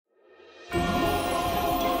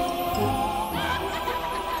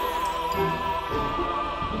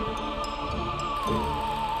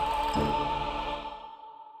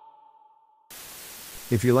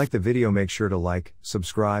If you like the video, make sure to like,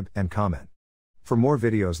 subscribe, and comment. For more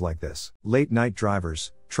videos like this, late night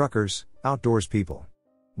drivers, truckers, outdoors people.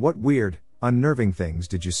 What weird, unnerving things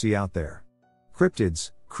did you see out there?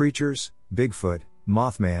 Cryptids, creatures, Bigfoot,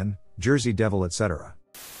 Mothman, Jersey Devil, etc.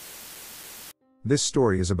 This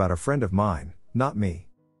story is about a friend of mine, not me.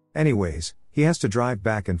 Anyways, he has to drive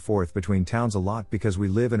back and forth between towns a lot because we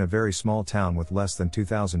live in a very small town with less than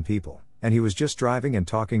 2,000 people, and he was just driving and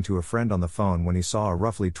talking to a friend on the phone when he saw a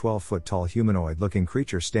roughly 12-foot tall humanoid-looking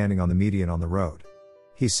creature standing on the median on the road.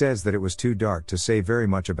 He says that it was too dark to say very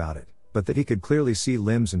much about it, but that he could clearly see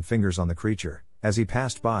limbs and fingers on the creature. As he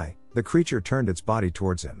passed by, the creature turned its body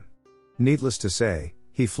towards him. Needless to say,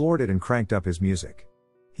 he floored it and cranked up his music.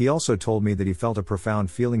 He also told me that he felt a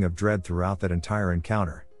profound feeling of dread throughout that entire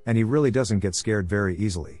encounter, and he really doesn't get scared very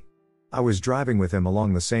easily. I was driving with him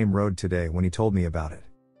along the same road today when he told me about it.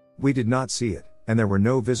 We did not see it, and there were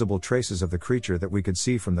no visible traces of the creature that we could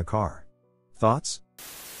see from the car. Thoughts?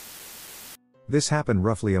 This happened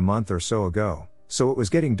roughly a month or so ago, so it was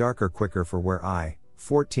getting darker quicker for where I,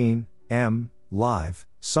 14, am, live,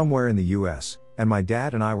 somewhere in the US, and my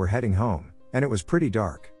dad and I were heading home, and it was pretty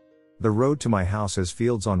dark. The road to my house has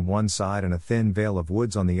fields on one side and a thin veil of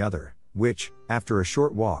woods on the other, which, after a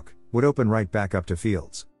short walk, would open right back up to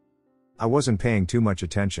fields. I wasn't paying too much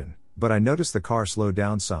attention, but I noticed the car slowed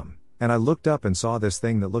down some, and I looked up and saw this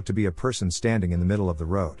thing that looked to be a person standing in the middle of the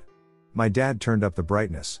road. My dad turned up the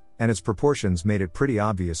brightness, and its proportions made it pretty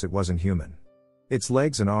obvious it wasn't human. Its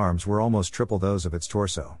legs and arms were almost triple those of its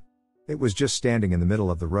torso. It was just standing in the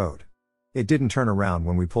middle of the road. It didn't turn around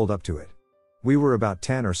when we pulled up to it. We were about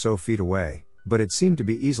 10 or so feet away, but it seemed to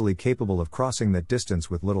be easily capable of crossing that distance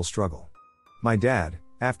with little struggle. My dad,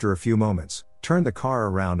 after a few moments, turned the car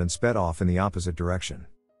around and sped off in the opposite direction.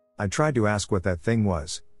 I tried to ask what that thing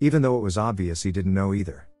was, even though it was obvious he didn't know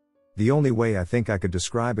either. The only way I think I could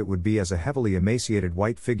describe it would be as a heavily emaciated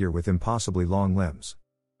white figure with impossibly long limbs.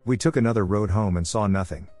 We took another road home and saw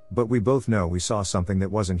nothing, but we both know we saw something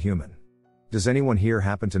that wasn't human. Does anyone here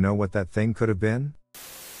happen to know what that thing could have been?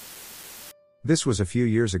 This was a few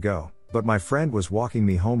years ago, but my friend was walking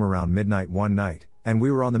me home around midnight one night, and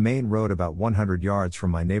we were on the main road about 100 yards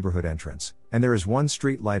from my neighborhood entrance, and there is one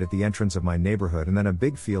street light at the entrance of my neighborhood and then a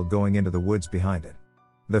big field going into the woods behind it.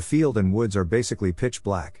 The field and woods are basically pitch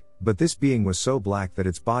black, but this being was so black that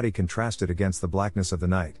its body contrasted against the blackness of the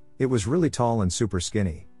night. It was really tall and super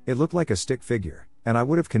skinny. It looked like a stick figure, and I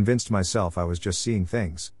would have convinced myself I was just seeing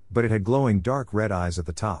things, but it had glowing dark red eyes at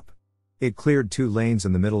the top. It cleared 2 lanes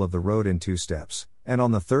in the middle of the road in 2 steps, and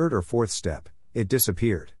on the 3rd or 4th step, it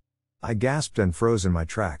disappeared. I gasped and froze in my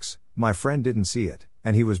tracks. My friend didn't see it,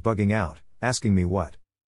 and he was bugging out, asking me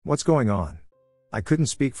what's going on? I couldn't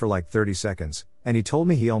speak for like 30 seconds, and he told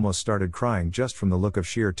me he almost started crying just from the look of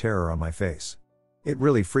sheer terror on my face. It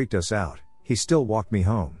really freaked us out. He still walked me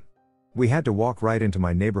home. We had to walk right into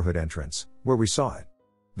my neighborhood entrance, where we saw it.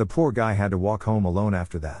 The poor guy had to walk home alone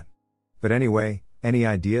after that. But anyway, any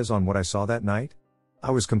ideas on what I saw that night? I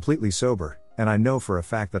was completely sober, and I know for a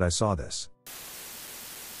fact that I saw this.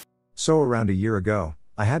 So around a year ago,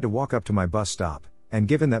 I had to walk up to my bus stop, and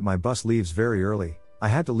given that my bus leaves very early, I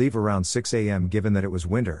had to leave around 6 a.m. Given that it was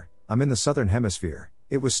winter, I'm in the southern hemisphere,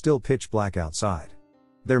 it was still pitch black outside.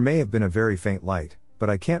 There may have been a very faint light, but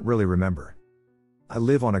I can't really remember. I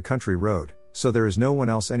live on a country road, so there is no one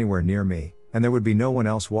else anywhere near me, and there would be no one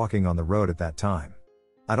else walking on the road at that time.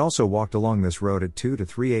 I'd also walked along this road at 2 to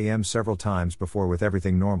 3 a.m. several times before with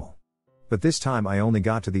everything normal. But this time I only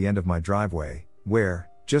got to the end of my driveway, where,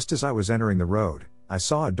 just as I was entering the road, I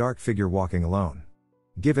saw a dark figure walking alone.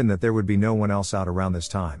 Given that there would be no one else out around this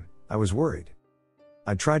time, I was worried.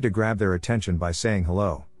 I tried to grab their attention by saying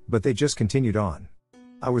hello, but they just continued on.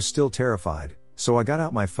 I was still terrified, so I got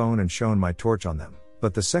out my phone and shone my torch on them,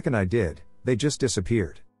 but the second I did, they just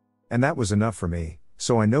disappeared. And that was enough for me,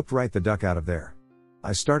 so I noped right the duck out of there.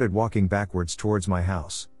 I started walking backwards towards my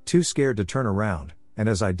house, too scared to turn around, and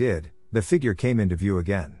as I did, the figure came into view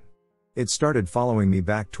again. It started following me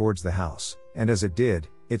back towards the house, and as it did,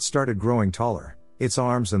 it started growing taller. Its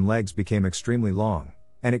arms and legs became extremely long,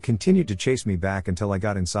 and it continued to chase me back until I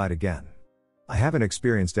got inside again. I haven't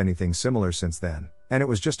experienced anything similar since then, and it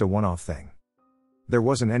was just a one-off thing. There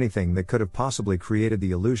wasn't anything that could have possibly created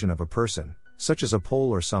the illusion of a person, such as a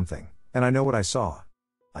pole or something, and I know what I saw.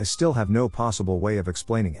 I still have no possible way of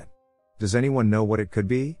explaining it. Does anyone know what it could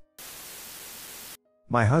be?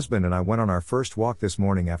 My husband and I went on our first walk this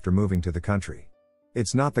morning after moving to the country.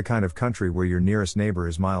 It's not the kind of country where your nearest neighbor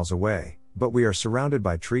is miles away, but we are surrounded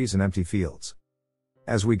by trees and empty fields.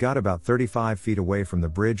 As we got about 35 feet away from the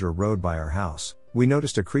bridge or road by our house, we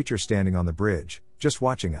noticed a creature standing on the bridge, just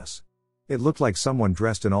watching us. It looked like someone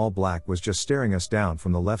dressed in all black was just staring us down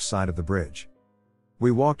from the left side of the bridge. We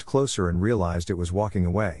walked closer and realized it was walking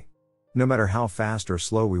away. No matter how fast or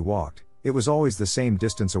slow we walked, it was always the same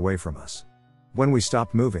distance away from us. When we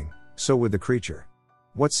stopped moving, so would the creature.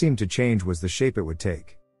 What seemed to change was the shape it would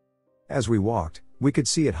take. As we walked, we could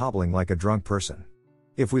see it hobbling like a drunk person.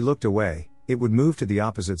 If we looked away, it would move to the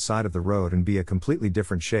opposite side of the road and be a completely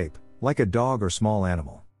different shape, like a dog or small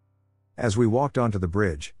animal. As we walked onto the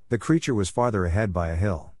bridge, the creature was farther ahead by a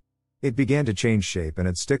hill. It began to change shape and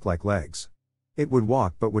it'd stick like legs. It would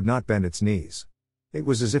walk but would not bend its knees. It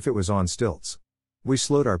was as if it was on stilts. We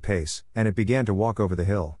slowed our pace, and it began to walk over the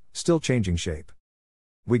hill, still changing shape.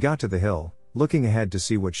 We got to the hill, looking ahead to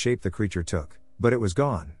see what shape the creature took, but it was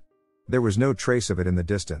gone. There was no trace of it in the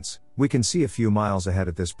distance. We can see a few miles ahead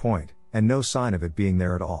at this point, and no sign of it being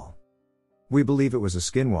there at all. We believe it was a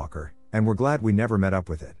skinwalker, and we're glad we never met up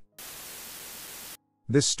with it.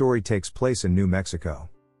 This story takes place in New Mexico.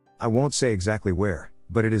 I won't say exactly where,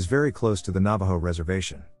 but it is very close to the Navajo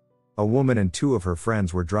reservation. A woman and two of her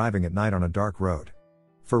friends were driving at night on a dark road.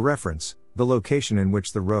 For reference, the location in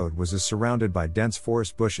which the road was is surrounded by dense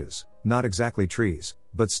forest bushes, not exactly trees,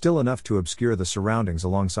 but still enough to obscure the surroundings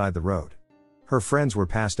alongside the road. Her friends were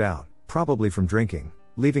passed out, probably from drinking,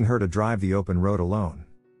 leaving her to drive the open road alone.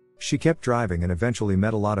 She kept driving and eventually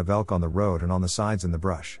met a lot of elk on the road and on the sides in the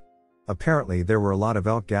brush. Apparently there were a lot of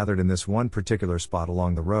elk gathered in this one particular spot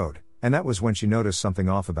along the road, and that was when she noticed something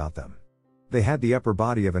off about them. They had the upper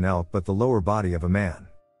body of an elk but the lower body of a man.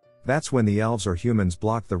 That's when the elves or humans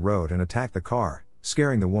blocked the road and attacked the car,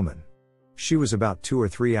 scaring the woman. She was about 2 or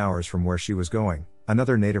 3 hours from where she was going,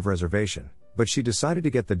 another native reservation, but she decided to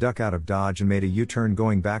get the duck out of Dodge and made a U-turn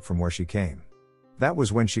going back from where she came. That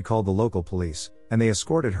was when she called the local police, and they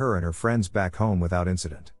escorted her and her friends back home without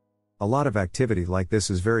incident. A lot of activity like this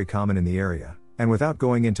is very common in the area, and without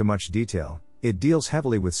going into much detail, it deals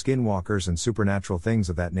heavily with skinwalkers and supernatural things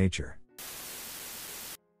of that nature.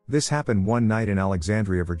 This happened one night in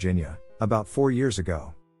Alexandria, Virginia, about 4 years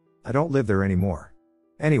ago. I don't live there anymore.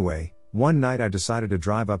 Anyway, one night I decided to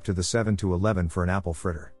drive up to the 7-Eleven for an apple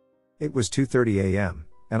fritter. It was 2:30 a.m.,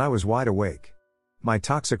 and I was wide awake. My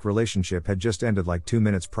toxic relationship had just ended like 2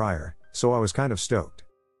 minutes prior, so I was kind of stoked.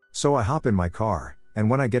 So I hop in my car, and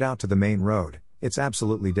when I get out to the main road, it's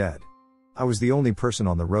absolutely dead. I was the only person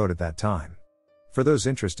on the road at that time. For those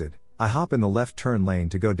interested, I hop in the left turn lane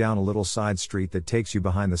to go down a little side street that takes you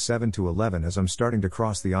behind the 7-Eleven as I'm starting to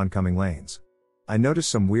cross the oncoming lanes. I noticed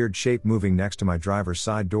some weird shape moving next to my driver's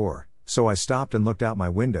side door, so I stopped and looked out my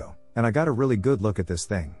window, and I got a really good look at this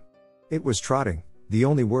thing. It was trotting, the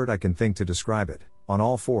only word I can think to describe it, on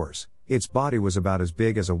all fours. Its body was about as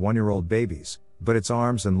big as a 1-year-old baby's, but its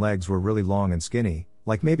arms and legs were really long and skinny,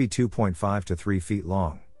 like maybe 2.5 to 3 feet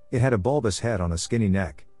long. It had a bulbous head on a skinny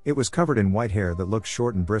neck. It was covered in white hair that looked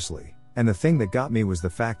short and bristly, and the thing that got me was the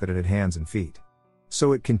fact that it had hands and feet.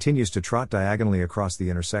 So it continues to trot diagonally across the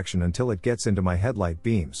intersection until it gets into my headlight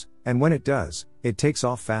beams, and when it does, it takes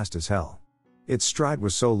off fast as hell. Its stride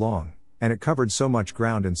was so long, and it covered so much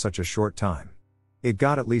ground in such a short time. It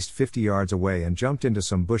got at least 50 yards away and jumped into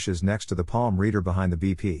some bushes next to the palm reader behind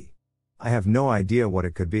the BP. I have no idea what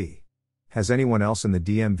it could be. Has anyone else in the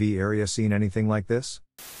DMV area seen anything like this?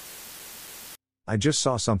 I just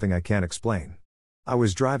saw something I can't explain. I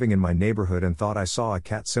was driving in my neighborhood and thought I saw a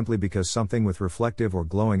cat simply because something with reflective or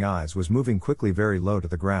glowing eyes was moving quickly very low to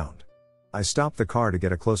the ground. I stopped the car to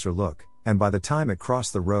get a closer look, and by the time it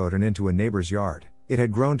crossed the road and into a neighbor's yard, it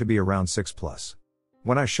had grown to be around 6+.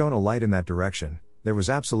 When I shone a light in that direction, there was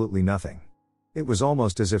absolutely nothing. It was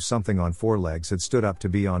almost as if something on 4 legs had stood up to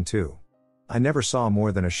be on 2. I never saw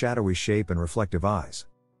more than a shadowy shape and reflective eyes.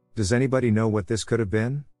 Does anybody know what this could have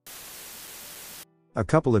been? A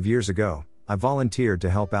couple of years ago, I volunteered to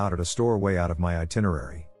help out at a store way out of my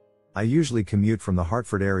itinerary. I usually commute from the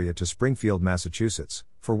Hartford area to Springfield, Massachusetts,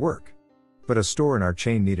 for work. But a store in our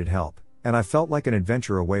chain needed help, and I felt like an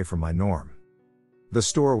adventure away from my norm. The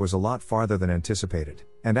store was a lot farther than anticipated,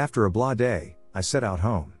 and after a blah day, I set out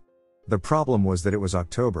home. The problem was that it was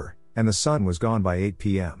October, and the sun was gone by 8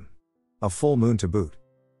 p.m. A full moon to boot.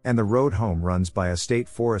 And the road home runs by a state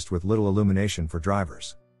forest with little illumination for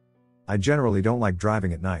drivers. I generally don't like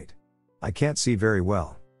driving at night. I can't see very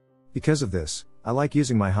well. Because of this, I like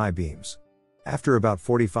using my high beams. After about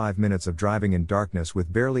 45 minutes of driving in darkness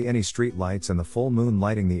with barely any street lights and the full moon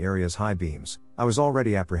lighting the area's high beams, I was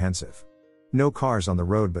already apprehensive. No cars on the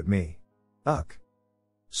road but me. Ugh.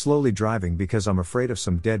 Slowly driving because I'm afraid of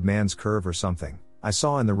some dead man's curve or something, I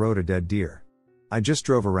saw in the road a dead deer. I just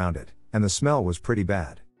drove around it, and the smell was pretty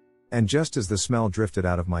bad. And just as the smell drifted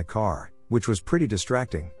out of my car, which was pretty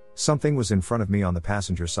distracting, something was in front of me on the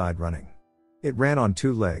passenger side running. It ran on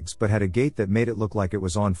two legs but had a gait that made it look like it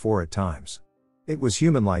was on four at times. It was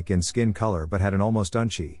human-like in skin color but had an almost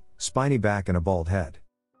unchy, spiny back and a bald head.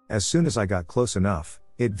 As soon as I got close enough,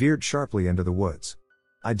 it veered sharply into the woods.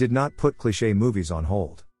 I did not put cliché movies on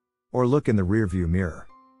hold. Or look in the rearview mirror.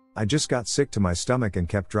 I just got sick to my stomach and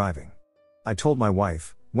kept driving. I told my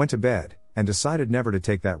wife, went to bed, and decided never to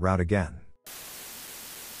take that route again.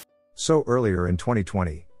 So earlier in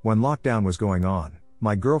 2020, when lockdown was going on,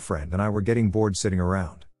 my girlfriend and I were getting bored sitting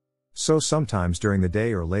around. So sometimes during the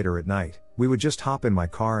day or later at night, we would just hop in my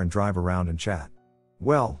car and drive around and chat.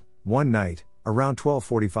 Well, one night, around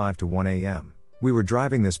 12:45 to 1 a.m., we were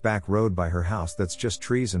driving this back road by her house that's just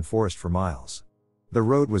trees and forest for miles. The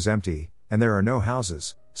road was empty, and there are no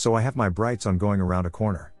houses, so I have my brights on going around a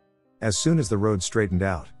corner. As soon as the road straightened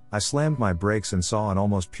out, I slammed my brakes and saw an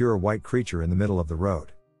almost pure white creature in the middle of the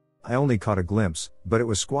road. I only caught a glimpse, but it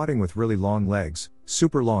was squatting with really long legs,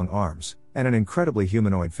 super long arms, and an incredibly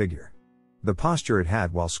humanoid figure. The posture it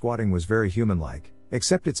had while squatting was very human-like,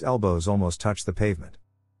 except its elbows almost touched the pavement.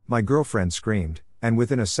 My girlfriend screamed, and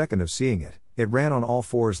within a second of seeing it, it ran on all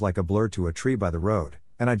fours like a blur to a tree by the road,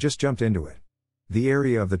 and I just jumped into it. The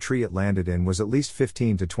area of the tree it landed in was at least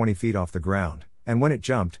 15 to 20 feet off the ground, and when it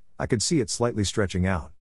jumped, I could see it slightly stretching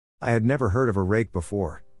out. I had never heard of a rake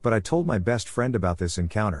before, but I told my best friend about this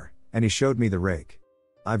encounter, and he showed me the rake.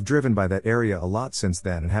 I've driven by that area a lot since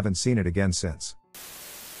then and haven't seen it again since.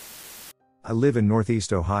 I live in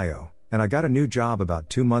Northeast Ohio, and I got a new job about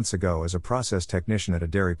 2 months ago as a process technician at a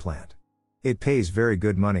dairy plant. It pays very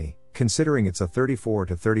good money, considering it's a 34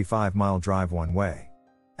 to 35 mile drive one way.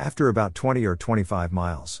 After about 20 or 25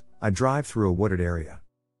 miles, I drive through a wooded area.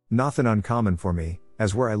 Nothing uncommon for me,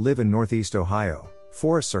 as where I live in Northeast Ohio,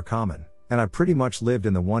 forests are common, and I pretty much lived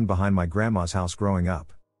in the one behind my grandma's house growing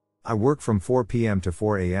up. I work from 4 p.m. to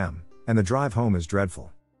 4 a.m., and the drive home is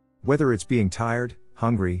dreadful. Whether it's being tired,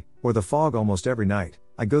 hungry, or the fog almost every night,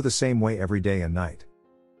 I go the same way every day and night.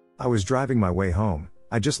 I was driving my way home.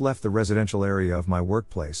 I just left the residential area of my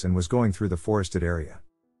workplace and was going through the forested area.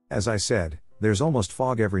 As I said, there's almost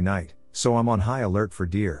fog every night, so I'm on high alert for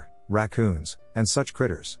deer, raccoons, and such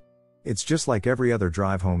critters. It's just like every other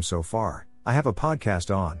drive home so far. I have a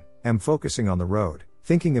podcast on, am focusing on the road,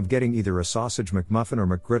 thinking of getting either a sausage McMuffin or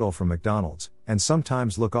McGriddle from McDonald's, and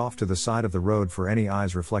sometimes look off to the side of the road for any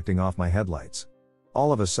eyes reflecting off my headlights.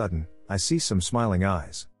 All of a sudden, I see some smiling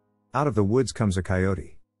eyes. Out of the woods comes a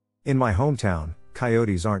coyote. In my hometown,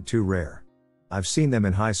 coyotes aren't too rare. I've seen them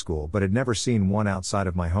in high school but had never seen one outside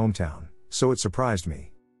of my hometown, so it surprised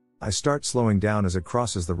me. I start slowing down as it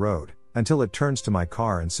crosses the road, until it turns to my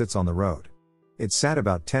car and sits on the road. It sat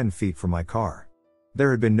about 10 feet from my car.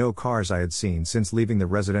 There had been no cars I had seen since leaving the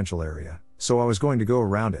residential area, so I was going to go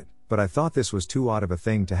around it, but I thought this was too odd of a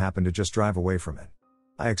thing to happen to just drive away from it.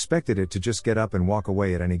 I expected it to just get up and walk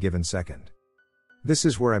away at any given second. This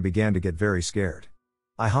is where I began to get very scared.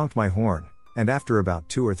 I honked my horn, and after about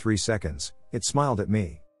 2 or 3 seconds, it smiled at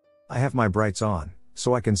me. I have my brights on,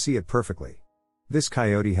 so I can see it perfectly. This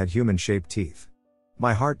coyote had human-shaped teeth.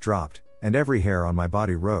 My heart dropped, and every hair on my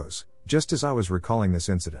body rose, just as I was recalling this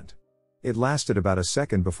incident. It lasted about a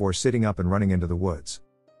second before sitting up and running into the woods.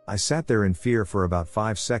 I sat there in fear for about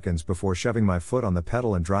 5 seconds before shoving my foot on the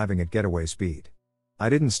pedal and driving at getaway speed. I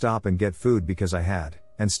didn't stop and get food because I had,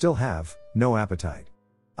 and still have, no appetite.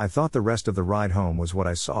 I thought the rest of the ride home was what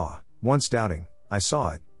I saw. Once doubting, I saw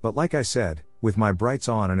it, but like I said, with my brights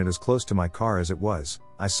on and it as close to my car as it was,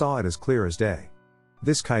 I saw it as clear as day.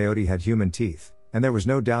 This coyote had human teeth, and there was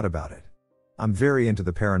no doubt about it. I'm very into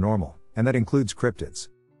the paranormal, and that includes cryptids.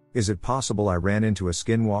 Is it possible I ran into a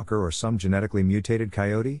skinwalker or some genetically mutated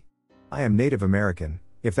coyote? I am Native American,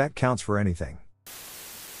 if that counts for anything.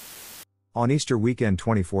 On Easter weekend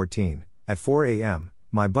 2014, at 4 a.m.,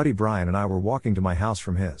 my buddy Brian and I were walking to my house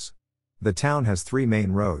from his. The town has 3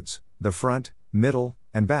 main roads, the front, middle,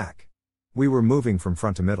 and back. We were moving from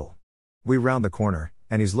front to middle. We round the corner,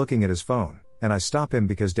 and he's looking at his phone, and I stop him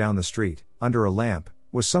because down the street, under a lamp,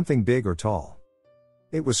 was something big or tall.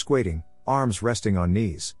 It was squatting, arms resting on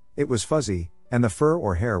knees, it was fuzzy, and the fur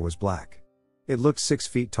or hair was black. It looked 6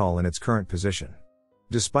 feet tall in its current position.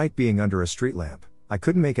 Despite being under a street lamp, I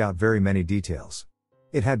couldn't make out very many details.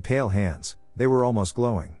 It had pale hands, they were almost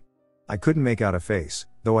glowing. I couldn't make out a face,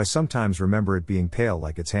 though I sometimes remember it being pale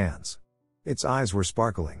like its hands. Its eyes were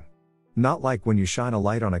sparkling. Not like when you shine a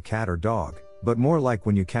light on a cat or dog, but more like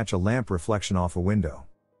when you catch a lamp reflection off a window.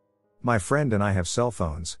 My friend and I have cell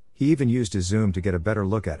phones, he even used his zoom to get a better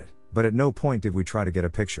look at it, but at no point did we try to get a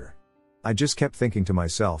picture. I just kept thinking to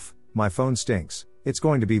myself, my phone stinks, it's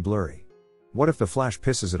going to be blurry. What if the flash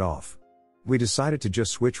pisses it off? We decided to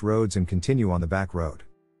just switch roads and continue on the back road.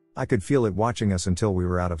 I could feel it watching us until we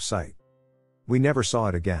were out of sight. We never saw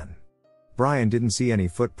it again. Brian didn't see any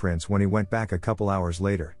footprints when he went back a couple hours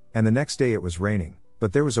later, and the next day it was raining,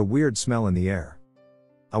 but there was a weird smell in the air.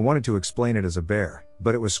 I wanted to explain it as a bear,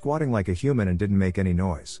 but it was squatting like a human and didn't make any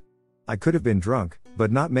noise. I could have been drunk,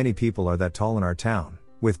 but not many people are that tall in our town,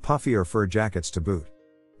 with puffy or fur jackets to boot.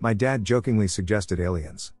 My dad jokingly suggested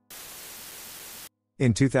aliens.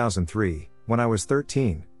 In 2003, when I was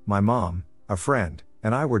 13, my mom, a friend,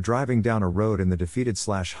 and I were driving down a road in the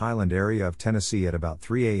defeated/highland area of Tennessee at about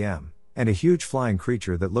 3 a.m., and a huge flying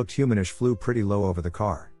creature that looked humanish flew pretty low over the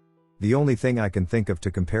car. The only thing I can think of to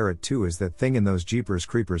compare it to is that thing in those Jeepers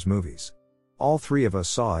Creepers movies. All three of us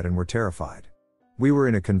saw it and were terrified. We were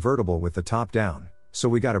in a convertible with the top down, so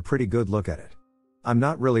we got a pretty good look at it. I'm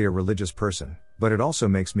not really a religious person, but it also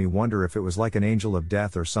makes me wonder if it was like an angel of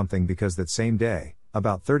death or something, because that same day,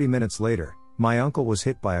 about 30 minutes later, my uncle was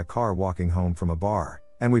hit by a car walking home from a bar,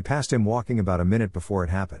 and we passed him walking about a minute before it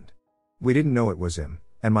happened. We didn't know it was him,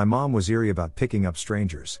 and my mom was eerie about picking up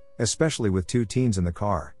strangers, especially with 2 teens in the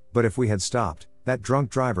car, but if we had stopped, that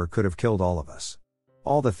drunk driver could have killed all of us.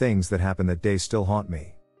 All the things that happened that day still haunt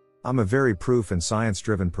me. I'm a very proof and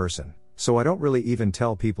science-driven person, so I don't really even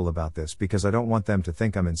tell people about this because I don't want them to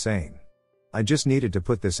think I'm insane. I just needed to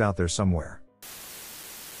put this out there somewhere.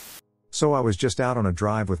 So I was just out on a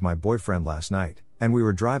drive with my boyfriend last night, and we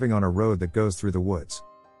were driving on a road that goes through the woods.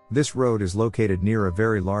 This road is located near a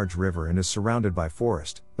very large river and is surrounded by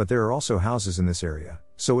forest, but there are also houses in this area,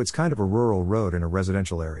 so it's kind of a rural road in a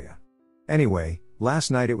residential area. Anyway,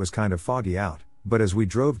 last night it was kind of foggy out, but as we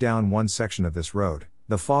drove down one section of this road,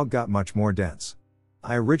 the fog got much more dense.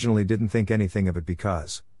 I originally didn't think anything of it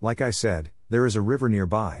because, like I said, there is a river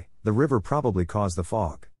nearby. The river probably caused the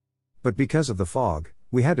fog. But because of the fog,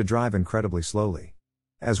 we had to drive incredibly slowly.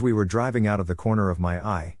 As we were driving out of the corner of my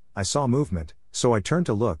eye, I saw movement, so I turned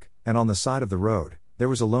to look, and on the side of the road, there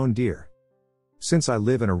was a lone deer. Since I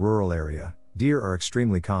live in a rural area, deer are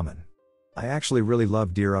extremely common. I actually really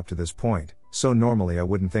love deer up to this point, so normally I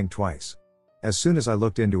wouldn't think twice. As soon as I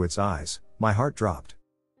looked into its eyes, my heart dropped.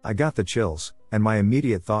 I got the chills, and my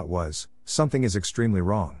immediate thought was, something is extremely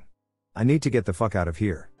wrong. I need to get the fuck out of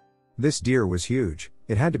here. This deer was huge.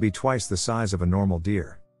 It had to be twice the size of a normal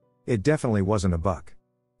deer. It definitely wasn't a buck.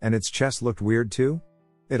 And its chest looked weird too?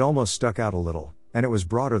 It almost stuck out a little, and it was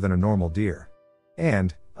broader than a normal deer.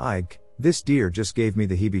 And, this deer just gave me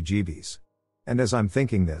the heebie-jeebies. And as I'm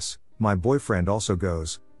thinking this, my boyfriend also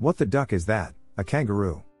goes, "What the duck is that, a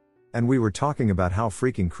kangaroo?" And we were talking about how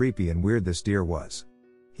freaking creepy and weird this deer was.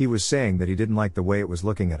 He was saying that he didn't like the way it was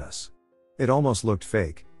looking at us. It almost looked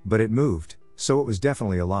fake, but it moved, so it was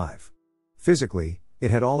definitely alive. Physically, it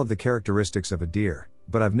had all of the characteristics of a deer,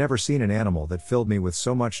 but I've never seen an animal that filled me with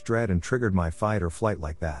so much dread and triggered my fight or flight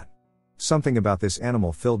like that. Something about this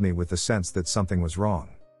animal filled me with the sense that something was wrong.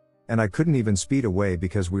 And I couldn't even speed away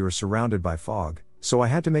because we were surrounded by fog, so I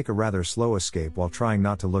had to make a rather slow escape while trying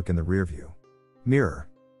not to look in the rearview mirror.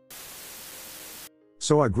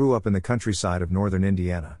 So I grew up in the countryside of northern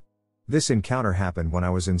Indiana. This encounter happened when I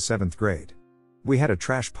was in 7th grade. We had a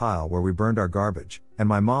trash pile where we burned our garbage, and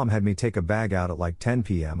my mom had me take a bag out at like 10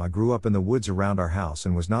 p.m. I grew up in the woods around our house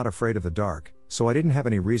and was not afraid of the dark, so I didn't have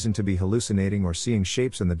any reason to be hallucinating or seeing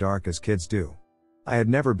shapes in the dark as kids do. I had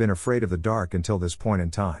never been afraid of the dark until this point in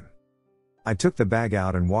time. I took the bag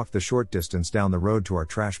out and walked the short distance down the road to our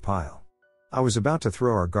trash pile. I was about to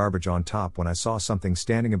throw our garbage on top when I saw something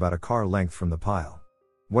standing about a car length from the pile.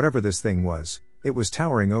 Whatever this thing was, it was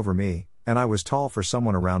towering over me, and I was tall for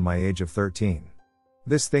someone around my age of 13.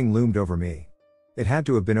 This thing loomed over me. It had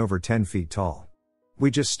to have been over 10 feet tall. We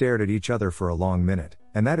just stared at each other for a long minute,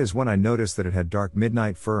 and that is when I noticed that it had dark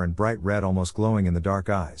midnight fur and bright red almost glowing in the dark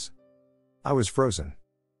eyes. I was frozen.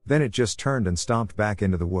 Then it just turned and stomped back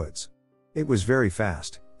into the woods. It was very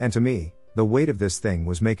fast, and to me, the weight of this thing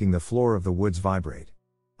was making the floor of the woods vibrate.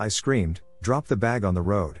 I screamed, dropped the bag on the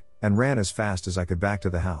road, and ran as fast as I could back to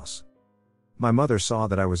the house. My mother saw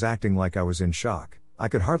that I was acting like I was in shock. I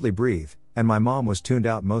could hardly breathe, and my mom was tuned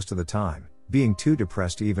out most of the time, being too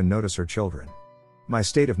depressed to even notice her children. My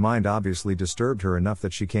state of mind obviously disturbed her enough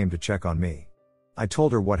that she came to check on me. I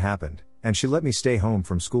told her what happened, and she let me stay home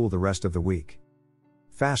from school the rest of the week.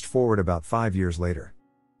 Fast forward about 5 years later.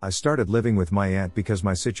 I started living with my aunt because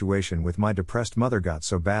my situation with my depressed mother got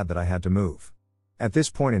so bad that I had to move. At this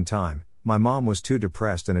point in time, my mom was too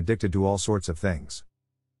depressed and addicted to all sorts of things.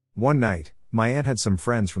 One night, my aunt had some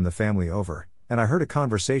friends from the family over, and I heard a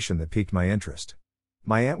conversation that piqued my interest.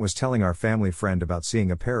 My aunt was telling our family friend about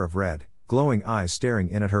seeing a pair of red, glowing eyes staring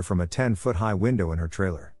in at her from a 10-foot high window in her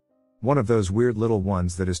trailer. One of those weird little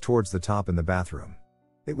ones that is towards the top in the bathroom.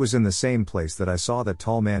 It was in the same place that I saw that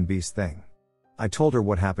tall man beast thing. I told her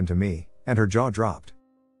what happened to me, and her jaw dropped.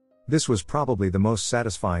 This was probably the most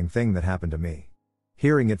satisfying thing that happened to me.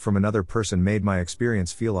 Hearing it from another person made my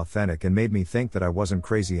experience feel authentic and made me think that I wasn't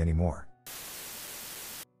crazy anymore.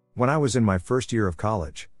 When I was in my first year of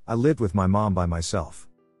college, I lived with my mom by myself.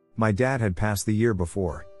 My dad had passed the year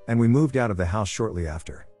before, and we moved out of the house shortly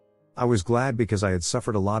after. I was glad because I had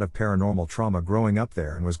suffered a lot of paranormal trauma growing up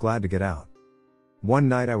there and was glad to get out. One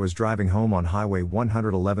night I was driving home on Highway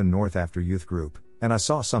 111 North after youth group, and I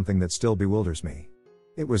saw something that still bewilders me.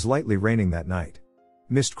 It was lightly raining that night.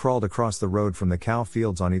 Mist crawled across the road from the cow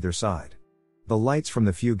fields on either side. The lights from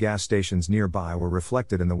the few gas stations nearby were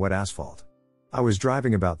reflected in the wet asphalt. I was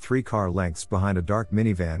driving about 3 car lengths behind a dark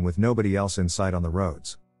minivan with nobody else in sight on the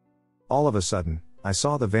roads. All of a sudden, I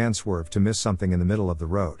saw the van swerve to miss something in the middle of the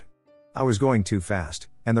road. I was going too fast,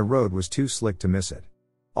 and the road was too slick to miss it.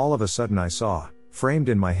 All of a sudden I saw, framed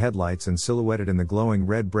in my headlights and silhouetted in the glowing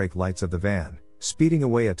red brake lights of the van, speeding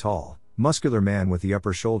away a tall, muscular man with the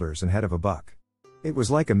upper shoulders and head of a buck. It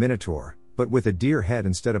was like a minotaur, but with a deer head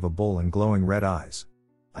instead of a bull and glowing red eyes.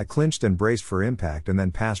 I clinched and braced for impact and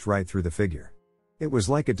then passed right through the figure. It was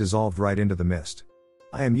like it dissolved right into the mist.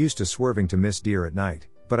 I am used to swerving to miss deer at night,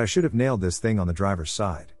 but I should have nailed this thing on the driver's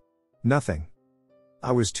side. Nothing.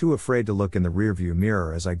 I was too afraid to look in the rearview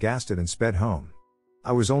mirror as I gassed it and sped home.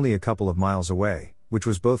 I was only a couple of miles away, which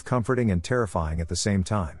was both comforting and terrifying at the same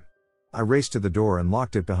time. I raced to the door and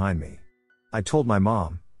locked it behind me. I told my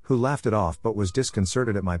mom, who laughed it off but was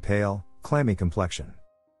disconcerted at my pale, clammy complexion.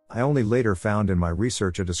 I only later found in my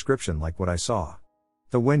research a description like what I saw.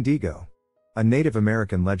 The Wendigo. A Native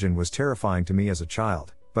American legend was terrifying to me as a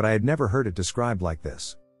child, but I had never heard it described like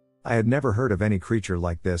this. I had never heard of any creature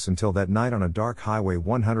like this until that night on a dark Highway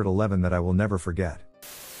 111 that I will never forget.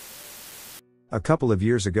 A couple of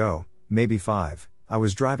years ago, maybe 5, I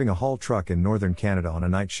was driving a haul truck in northern Canada on a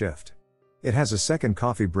night shift. It has a second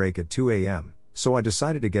coffee break at 2 a.m., so I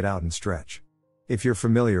decided to get out and stretch. If you're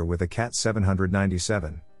familiar with a Cat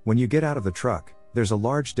 797, when you get out of the truck, there's a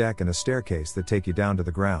large deck and a staircase that take you down to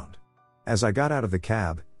the ground. As I got out of the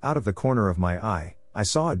cab, out of the corner of my eye, I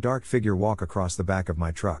saw a dark figure walk across the back of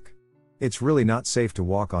my truck. It's really not safe to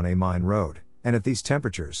walk on a mine road, and at these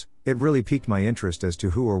temperatures, it really piqued my interest as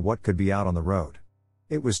to who or what could be out on the road.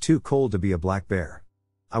 It was too cold to be a black bear.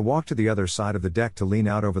 I walked to the other side of the deck to lean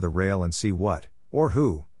out over the rail and see what, or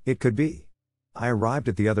who, it could be. I arrived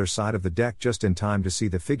at the other side of the deck just in time to see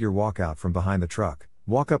the figure walk out from behind the truck,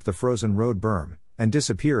 walk up the frozen road berm, and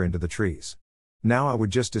disappear into the trees. Now I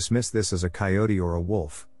would just dismiss this as a coyote or a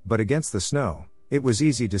wolf, but against the snow, it was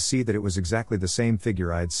easy to see that it was exactly the same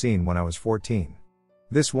figure I had seen when I was 14.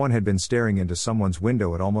 This one had been staring into someone's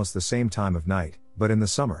window at almost the same time of night, but in the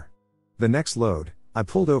summer. The next load, I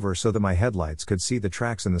pulled over so that my headlights could see the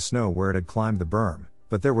tracks in the snow where it had climbed the berm,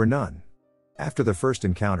 but there were none. After the first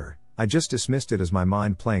encounter, I just dismissed it as my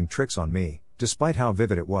mind playing tricks on me, despite how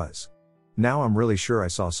vivid it was. Now I'm really sure I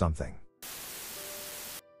saw something.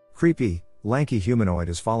 Creepy, lanky humanoid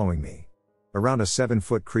is following me. Around a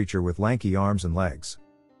 7-foot creature with lanky arms and legs.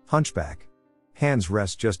 Hunchback. Hands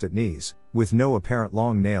rest just at knees, with no apparent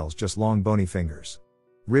long nails, just long bony fingers.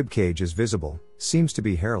 Ribcage is visible, seems to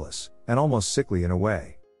be hairless, and almost sickly in a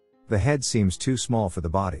way. The head seems too small for the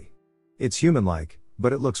body. It's human-like,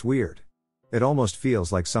 but it looks weird. It almost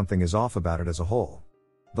feels like something is off about it as a whole.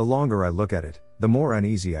 The longer I look at it, the more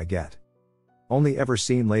uneasy I get. Only ever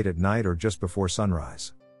seen late at night or just before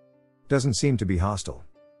sunrise. Doesn't seem to be hostile.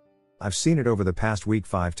 I've seen it over the past week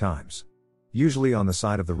 5 times. Usually on the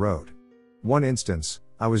side of the road. One instance,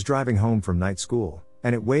 I was driving home from night school,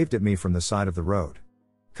 and it waved at me from the side of the road.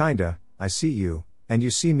 Kinda, I see you, and you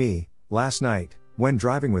see me. Last night, when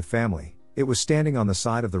driving with family, it was standing on the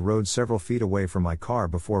side of the road several feet away from my car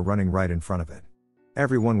before running right in front of it.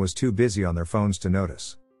 Everyone was too busy on their phones to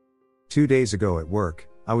notice. 2 days ago at work,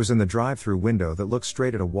 I was in the drive-through window that looked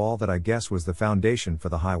straight at a wall that I guess was the foundation for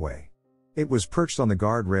the highway. It was perched on the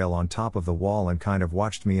guardrail on top of the wall and kind of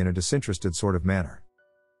watched me in a disinterested sort of manner.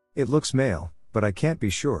 It looks male, but I can't be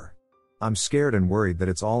sure. I'm scared and worried that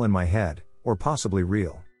it's all in my head, or possibly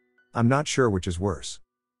real. I'm not sure which is worse.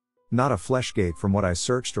 Not a fleshgate from what I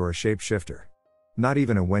searched or a shapeshifter. Not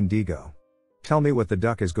even a Wendigo. Tell me what the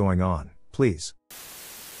duck is going on, please.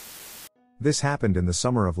 This happened in the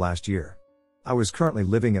summer of last year. I was currently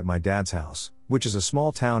living at my dad's house, which is a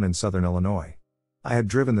small town in southern Illinois. I had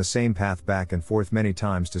driven the same path back and forth many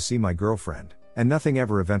times to see my girlfriend, and nothing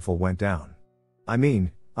ever eventful went down. I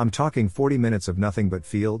mean, I'm talking 40 minutes of nothing but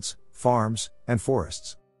fields, farms, and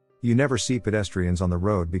forests. You never see pedestrians on the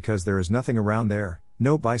road because there is nothing around there,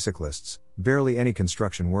 no bicyclists, barely any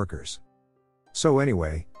construction workers. So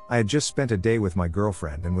anyway, I had just spent a day with my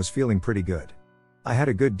girlfriend and was feeling pretty good. I had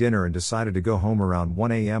a good dinner and decided to go home around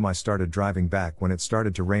 1 a.m. I started driving back when it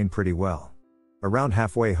started to rain pretty well. Around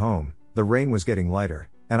halfway home, the rain was getting lighter,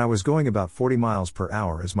 and I was going about 40 miles per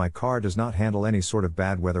hour as my car does not handle any sort of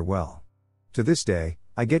bad weather well. To this day,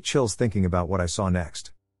 I get chills thinking about what I saw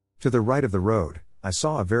next. To the right of the road, I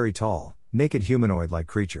saw a very tall, naked humanoid-like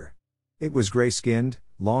creature. It was gray-skinned,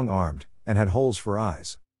 long-armed, and had holes for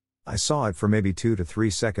eyes. I saw it for maybe 2 to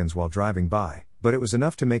 3 seconds while driving by, but it was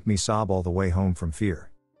enough to make me sob all the way home from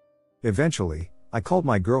fear. Eventually, I called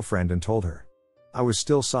my girlfriend and told her. I was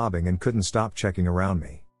still sobbing and couldn't stop checking around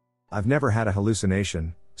me. I've never had a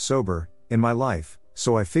hallucination, sober, in my life,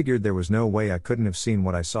 so I figured there was no way I couldn't have seen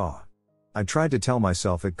what I saw. I tried to tell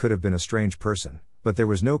myself it could have been a strange person, but there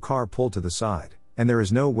was no car pulled to the side, and there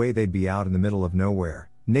is no way they'd be out in the middle of nowhere,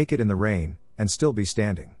 naked in the rain, and still be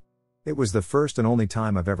standing. It was the first and only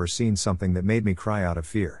time I've ever seen something that made me cry out of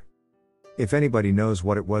fear. If anybody knows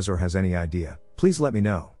what it was or has any idea, please let me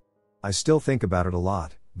know. I still think about it a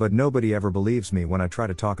lot, but nobody ever believes me when I try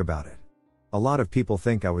to talk about it. A lot of people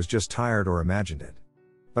think I was just tired or imagined it.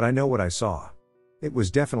 But I know what I saw. It was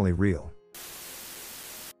definitely real.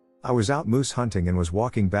 I was out moose hunting and was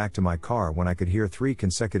walking back to my car when I could hear 3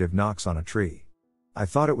 consecutive knocks on a tree. I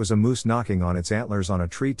thought it was a moose knocking on its antlers on a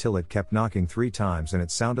tree till it kept knocking 3 times and it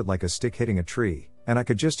sounded like a stick hitting a tree, and I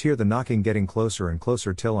could just hear the knocking getting closer and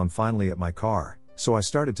closer till I'm finally at my car, so I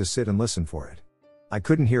started to sit and listen for it. I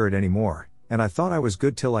couldn't hear it anymore, and I thought I was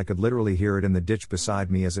good till I could literally hear it in the ditch beside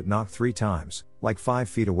me as it knocked 3 times, like 5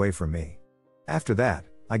 feet away from me. After that,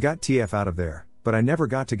 I got TF out of there, but I never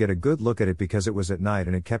got to get a good look at it because it was at night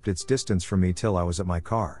and it kept its distance from me till I was at my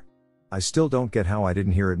car. I still don't get how I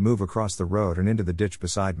didn't hear it move across the road and into the ditch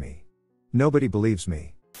beside me. Nobody believes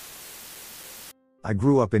me. I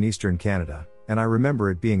grew up in eastern Canada, and I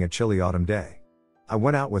remember it being a chilly autumn day. I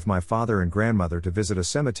went out with my father and grandmother to visit a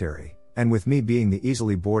cemetery, and with me being the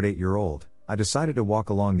easily bored 8-year-old, I decided to walk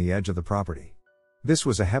along the edge of the property. This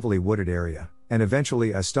was a heavily wooded area, and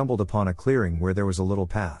eventually I stumbled upon a clearing where there was a little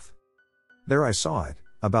path. There I saw it,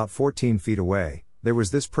 about 14 feet away, there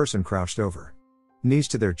was this person crouched over. Knees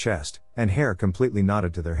to their chest, and hair completely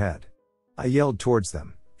knotted to their head. I yelled towards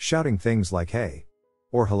them, shouting things like hey,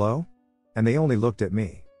 or hello? And they only looked at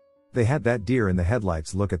me. They had that deer in the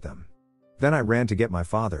headlights look at them. Then I ran to get my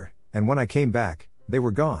father, and when I came back, they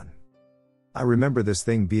were gone. I remember this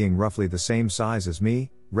thing being roughly the same size as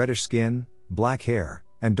me, reddish skin, black hair,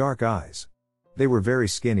 and dark eyes. They were very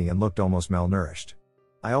skinny and looked almost malnourished.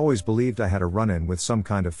 I always believed I had a run-in with some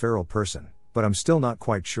kind of feral person, but I'm still not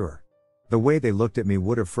quite sure. The way they looked at me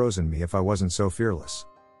would have frozen me if I wasn't so fearless.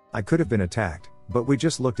 I could have been attacked, but we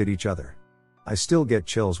just looked at each other. I still get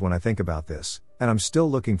chills when I think about this, and I'm still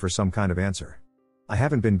looking for some kind of answer. I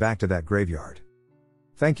haven't been back to that graveyard.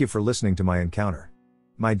 Thank you for listening to my encounter.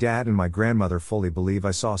 My dad and my grandmother fully believe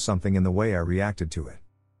I saw something in the way I reacted to it.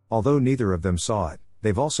 Although neither of them saw it,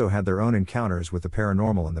 they've also had their own encounters with the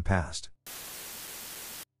paranormal in the past.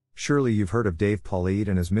 Surely you've heard of Dave Paulides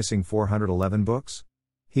and his missing 411 books?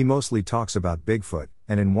 He mostly talks about Bigfoot,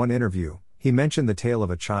 and in one interview, he mentioned the tale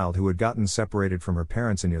of a child who had gotten separated from her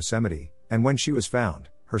parents in Yosemite, and when she was found,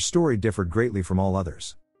 her story differed greatly from all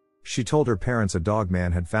others. She told her parents a dog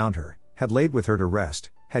man had found her, had laid with her to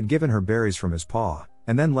rest, had given her berries from his paw,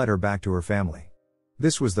 and then led her back to her family.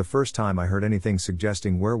 This was the first time I heard anything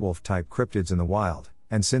suggesting werewolf-type cryptids in the wild,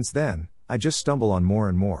 and since then, I just stumble on more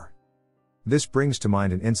and more. This brings to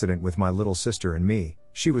mind an incident with my little sister and me.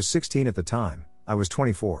 She was 16 at the time, I was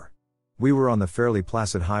 24. We were on the fairly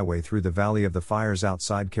placid highway through the Valley of the Fires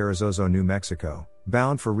outside Carrizozo, New Mexico,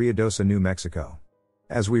 bound for Ruidoso, New Mexico.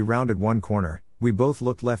 As we rounded one corner, we both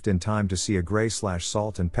looked left in time to see a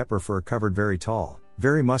gray/salt and pepper fur covered very tall,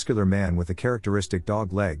 very muscular man with the characteristic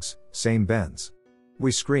dog legs, same bends.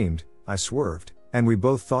 We screamed, I swerved, and we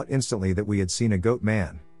both thought instantly that we had seen a goat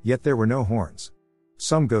man, yet there were no horns.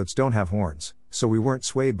 Some goats don't have horns, so we weren't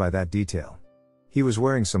swayed by that detail. He was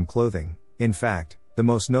wearing some clothing, in fact, the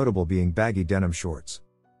most notable being baggy denim shorts.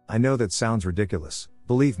 I know that sounds ridiculous,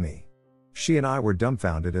 believe me. She and I were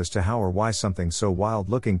dumbfounded as to how or why something so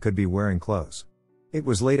wild-looking could be wearing clothes. It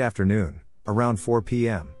was late afternoon, around 4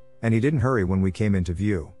 p.m., and he didn't hurry when we came into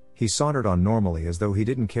view. He sauntered on normally as though he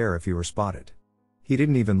didn't care if he were spotted. He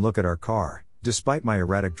didn't even look at our car, despite my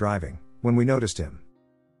erratic driving, when we noticed him.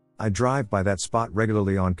 I drive by that spot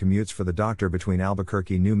regularly on commutes for the doctor between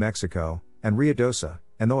Albuquerque, New Mexico, and Ruidoso,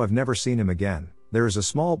 and though I've never seen him again, there is a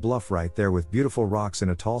small bluff right there with beautiful rocks in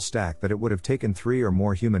a tall stack that it would have taken 3 or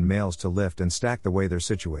more human males to lift and stack the way they're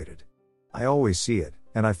situated. I always see it,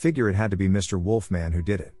 and I figure it had to be Mr. Wolfman who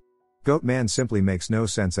did it. Goat Man simply makes no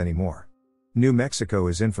sense anymore. New Mexico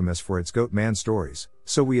is infamous for its goat man stories,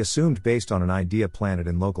 so we assumed based on an idea planted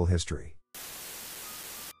in local history.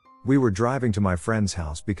 We were driving to my friend's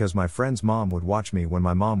house because my friend's mom would watch me when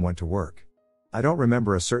my mom went to work. I don't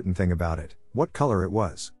remember a certain thing about it, what color it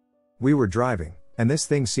was. We were driving, and this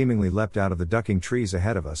thing seemingly leapt out of the ducking trees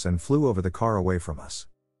ahead of us and flew over the car away from us.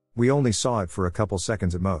 We only saw it for a couple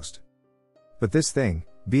seconds at most. But this thing,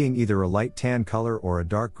 being either a light tan color or a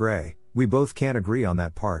dark gray, we both can't agree on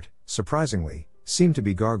that part, surprisingly, seemed to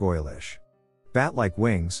be gargoyle-ish. Bat-like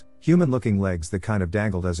wings, human-looking legs that kind of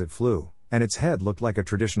dangled as it flew, and its head looked like a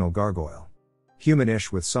traditional gargoyle.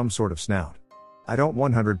 Human-ish with some sort of snout. I don't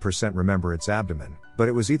 100% remember its abdomen, but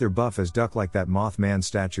it was either buff as duck like that Mothman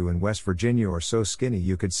statue in West Virginia or so skinny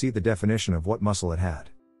you could see the definition of what muscle it had.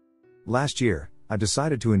 Last year, I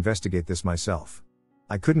decided to investigate this myself.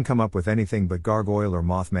 I couldn't come up with anything but gargoyle or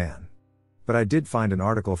Mothman. But I did find an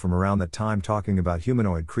article from around that time talking about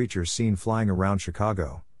humanoid creatures seen flying around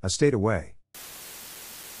Chicago, a state away.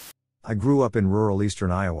 I grew up in rural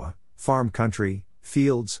eastern Iowa, farm country,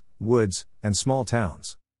 fields, woods, and small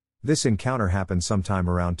towns. This encounter happened sometime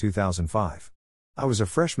around 2005. I was a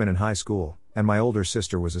freshman in high school, and my older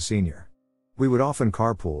sister was a senior. We would often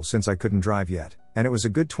carpool since I couldn't drive yet, and it was a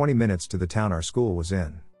good 20 minutes to the town our school was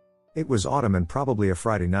in. It was autumn and probably a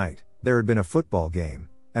Friday night, there had been a football game,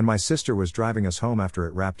 and my sister was driving us home after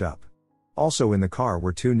it wrapped up. Also in the car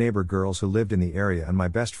were two neighbor girls who lived in the area and my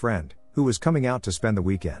best friend, who was coming out to spend the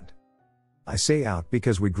weekend. I say out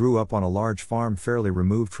because we grew up on a large farm fairly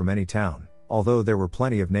removed from any town, although there were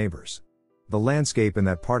plenty of neighbors. The landscape in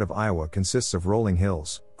that part of Iowa consists of rolling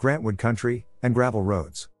hills, Grantwood country, and gravel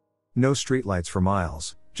roads. No streetlights for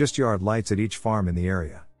miles, just yard lights at each farm in the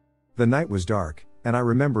area. The night was dark, and I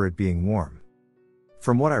remember it being warm.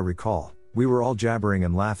 From what I recall, we were all jabbering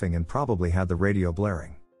and laughing and probably had the radio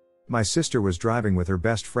blaring. My sister was driving with her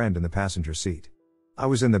best friend in the passenger seat. I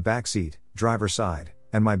was in the back seat, driver's side,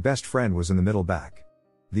 and my best friend was in the middle back.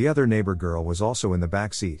 The other neighbor girl was also in the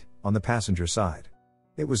back seat, on the passenger side.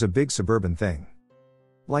 It was a big suburban thing.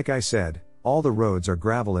 Like I said, all the roads are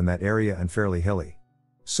gravel in that area and fairly hilly.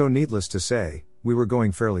 So needless to say, we were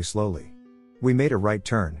going fairly slowly. We made a right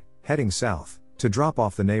turn, heading south, to drop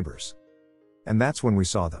off the neighbors. And that's when we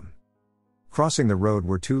saw them. Crossing the road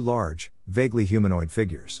were two large, vaguely humanoid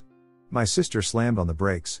figures. My sister slammed on the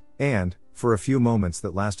brakes, and, for a few moments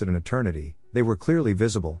that lasted an eternity, they were clearly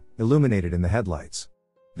visible, illuminated in the headlights.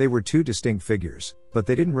 They were two distinct figures, but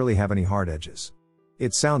they didn't really have any hard edges.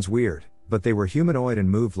 It sounds weird, but they were humanoid and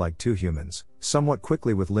moved like two humans, somewhat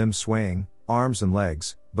quickly with limbs swaying, arms and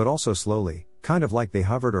legs, but also slowly, kind of like they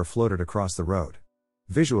hovered or floated across the road.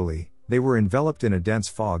 Visually, they were enveloped in a dense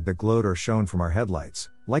fog that glowed or shone from our headlights,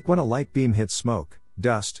 like when a light beam hits smoke,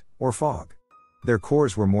 dust, or fog. Their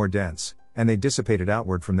cores were more dense, and they dissipated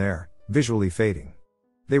outward from there, visually fading.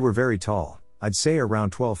 They were very tall, I'd say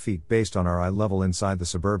around 12 feet based on our eye level inside the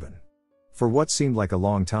Suburban. For what seemed like a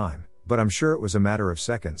long time, but I'm sure it was a matter of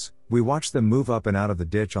seconds, we watched them move up and out of the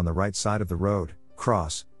ditch on the right side of the road,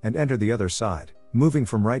 cross, and enter the other side, moving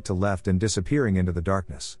from right to left and disappearing into the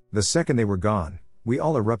darkness. The second they were gone, we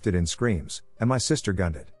all erupted in screams, and my sister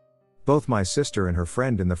gunned it. Both my sister and her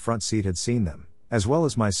friend in the front seat had seen them, as well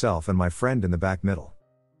as myself and my friend in the back middle.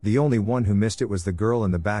 The only one who missed it was the girl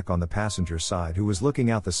in the back on the passenger side who was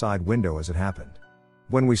looking out the side window as it happened.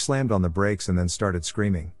 When we slammed on the brakes and then started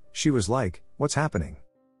screaming, she was like, "What's happening?"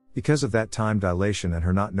 Because of that time dilation and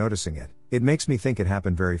her not noticing it, it makes me think it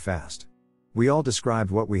happened very fast. We all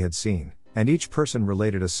described what we had seen, and each person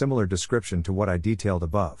related a similar description to what I detailed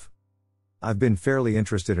above. I've been fairly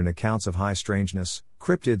interested in accounts of high strangeness,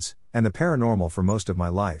 cryptids, and the paranormal for most of my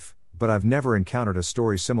life, but I've never encountered a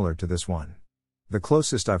story similar to this one. The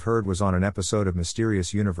closest I've heard was on an episode of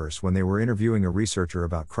Mysterious Universe when they were interviewing a researcher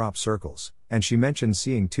about crop circles, and she mentioned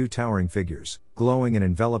seeing two towering figures, glowing and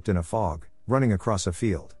enveloped in a fog, running across a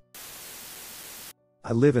field.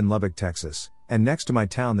 I live in Lubbock, Texas, and next to my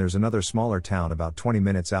town there's another smaller town about 20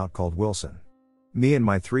 minutes out called Wilson. Me and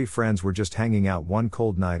my 3 friends were just hanging out one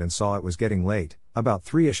cold night and saw it was getting late, about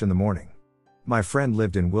 3-ish in the morning. My friend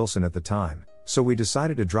lived in Wilson at the time, so we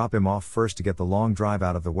decided to drop him off first to get the long drive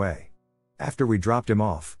out of the way. After we dropped him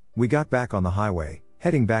off, we got back on the highway,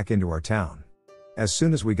 heading back into our town. As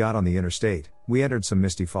soon as we got on the interstate, we entered some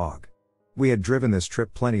misty fog. We had driven this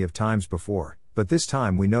trip plenty of times before, but this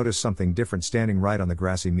time we noticed something different standing right on the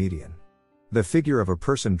grassy median. The figure of a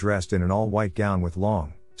person dressed in an all-white gown with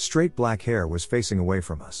long, straight black hair was facing away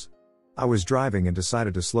from us. I was driving and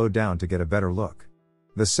decided to slow down to get a better look.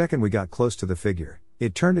 The second we got close to the figure,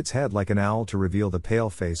 it turned its head like an owl to reveal the pale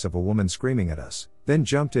face of a woman screaming at us, then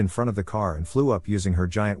jumped in front of the car and flew up using her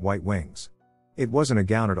giant white wings. It wasn't a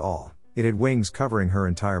gown at all, it had wings covering her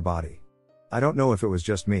entire body. I don't know if it was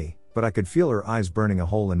just me, but I could feel her eyes burning a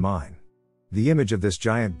hole in mine. The image of this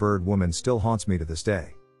giant bird woman still haunts me to this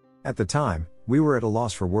day. At the time, we were at a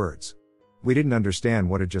loss for words. We didn't understand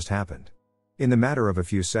what had just happened. In the matter of a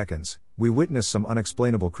few seconds, we witnessed some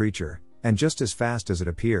unexplainable creature, and just as fast as it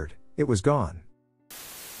appeared, it was gone.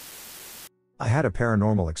 I had a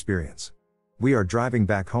paranormal experience. We are driving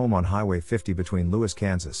back home on Highway 50 between Lewis,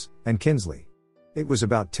 Kansas, and Kinsley. It was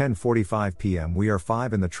about 10:45 p.m. We are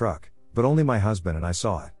 5 in the truck, but only my husband and I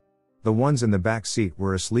saw it. The ones in the back seat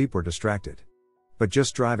were asleep or distracted. But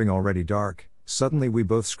just driving already dark, suddenly we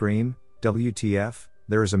both scream, "WTF,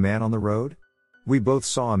 there is a man on the road?" We both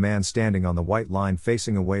saw a man standing on the white line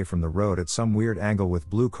facing away from the road at some weird angle with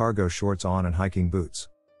blue cargo shorts on and hiking boots.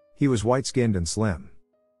 He was white-skinned and slim.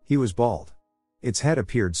 He was bald. Its head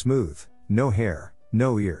appeared smooth, no hair,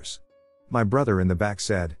 no ears. My brother in the back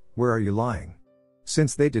said, "Where are you lying?"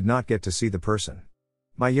 Since they did not get to see the person.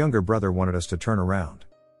 My younger brother wanted us to turn around.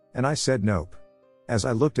 And I said nope. As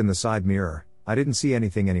I looked in the side mirror, I didn't see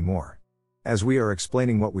anything anymore. As we are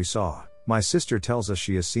explaining what we saw, my sister tells us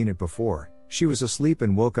she has seen it before. She was asleep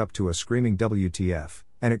and woke up to a screaming WTF,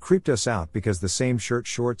 and it creeped us out because the same shirt,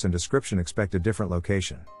 shorts and description expect a different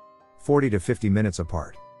location. 40 to 50 minutes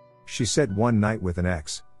apart. She said one night with an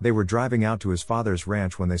ex, they were driving out to his father's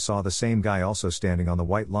ranch when they saw the same guy also standing on the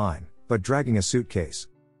white line, but dragging a suitcase.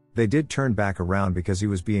 They did turn back around because he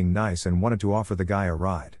was being nice and wanted to offer the guy a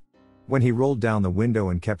ride. When he rolled down the window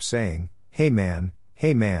and kept saying, hey man,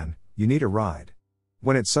 you need a ride."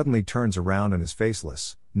 When it suddenly turns around and is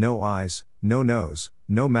faceless, no eyes, no nose,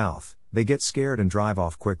 no mouth, they get scared and drive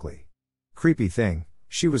off quickly. Creepy thing,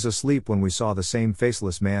 she was asleep when we saw the same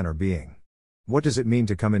faceless man or being. What does it mean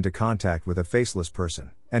to come into contact with a faceless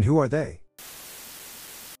person, and who are they?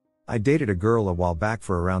 I dated a girl a while back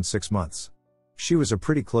for around 6 months. She was a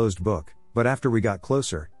pretty closed book, but after we got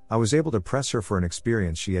closer, I was able to press her for an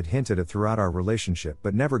experience she had hinted at throughout our relationship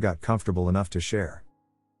but never got comfortable enough to share.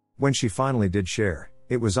 When she finally did share,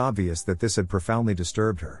 it was obvious that this had profoundly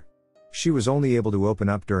disturbed her. She was only able to open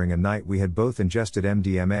up during a night we had both ingested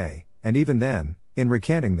MDMA, and even then, in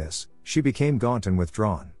recanting this, she became gaunt and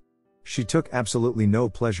withdrawn. She took absolutely no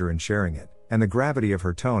pleasure in sharing it, and the gravity of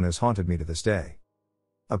her tone has haunted me to this day.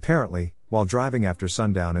 Apparently, while driving after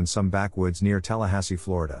sundown in some backwoods near Tallahassee,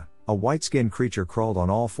 Florida, a white-skinned creature crawled on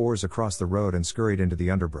all fours across the road and scurried into the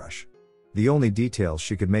underbrush. The only details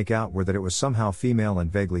she could make out were that it was somehow female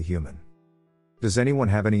and vaguely human. Does anyone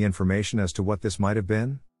have any information as to what this might have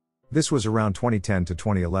been? This was around 2010 to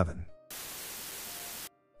 2011.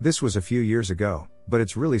 This was a few years ago, but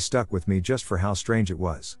it's really stuck with me just for how strange it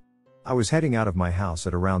was. I was heading out of my house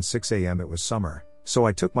at around 6 a.m. It was summer, so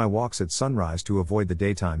I took my walks at sunrise to avoid the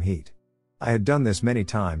daytime heat. I had done this many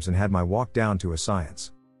times and had my walk down to a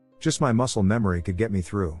science. Just my muscle memory could get me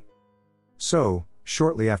through. So,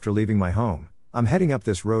 shortly after leaving my home, I'm heading up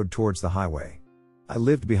this road towards the highway. I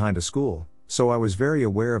lived behind a school, so I was very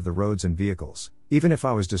aware of the roads and vehicles, even if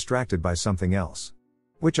I was distracted by something else.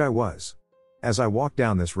 Which I was. As I walked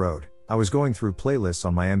down this road, I was going through playlists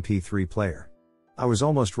on my MP3 player. I was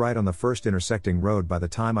almost right on the first intersecting road by the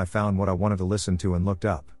time I found what I wanted to listen to and looked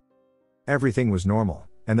up. Everything was normal,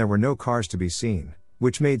 and there were no cars to be seen,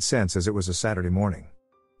 which made sense as it was a Saturday morning.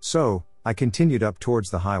 So, I continued up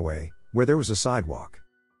towards the highway, where there was a sidewalk.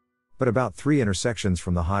 But about 3 intersections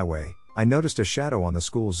from the highway, I noticed a shadow on the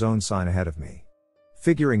school zone sign ahead of me.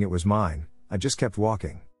 Figuring it was mine, I just kept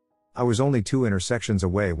walking. I was only 2 intersections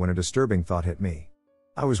away when a disturbing thought hit me.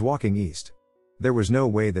 I was walking east. There was no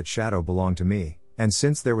way that shadow belonged to me, and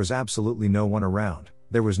since there was absolutely no one around,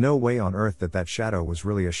 there was no way on earth that that shadow was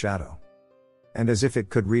really a shadow. And as if it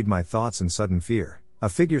could read my thoughts in sudden fear, a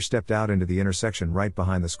figure stepped out into the intersection right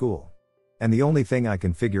behind the school. And the only thing I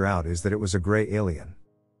can figure out is that it was a gray alien.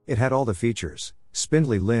 It had all the features: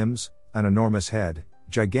 spindly limbs, an enormous head,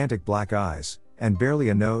 gigantic black eyes, and barely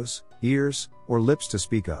a nose, ears, or lips to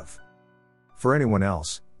speak of. For anyone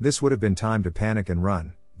else, this would have been time to panic and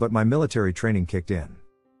run, but my military training kicked in.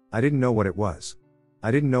 I didn't know what it was. I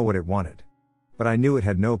didn't know what it wanted. But I knew it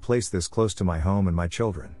had no place this close to my home and my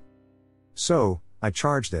children. So, I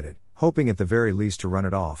charged at it, hoping at the very least to run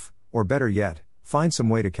it off, or better yet, find some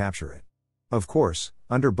way to capture it. Of course,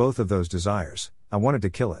 under both of those desires, I wanted to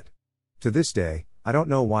kill it. To this day, I don't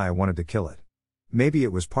know why I wanted to kill it. Maybe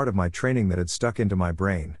it was part of my training that had stuck into my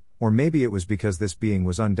brain, or maybe it was because this being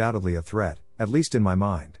was undoubtedly a threat, at least in my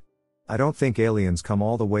mind. I don't think aliens come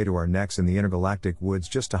all the way to our necks in the intergalactic woods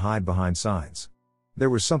just to hide behind signs. There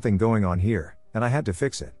was something going on here, and I had to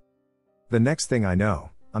fix it. The next thing I know,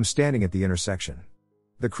 I'm standing at the intersection.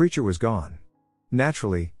 The creature was gone.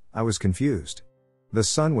 Naturally, I was confused. The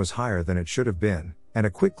sun was higher than it should have been, and a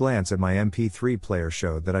quick glance at my MP3 player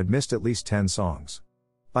showed that I'd missed at least 10 songs.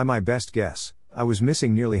 By my best guess, I was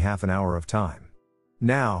missing nearly half an hour of time.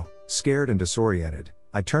 Now, scared and disoriented,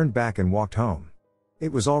 I turned back and walked home.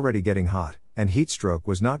 It was already getting hot, and heat stroke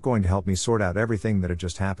was not going to help me sort out everything that had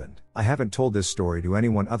just happened. I haven't told this story to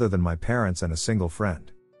anyone other than my parents and a single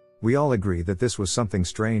friend. We all agree that this was something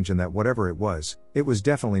strange and that whatever it was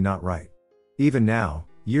definitely not right. Even now,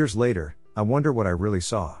 years later, I wonder what I really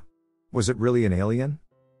saw. Was it really an alien?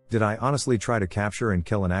 Did I honestly try to capture and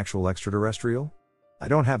kill an actual extraterrestrial? I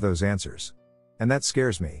don't have those answers. And that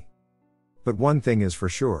scares me. But one thing is for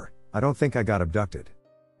sure, I don't think I got abducted.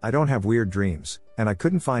 I don't have weird dreams, and I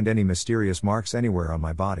couldn't find any mysterious marks anywhere on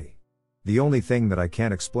my body. The only thing that I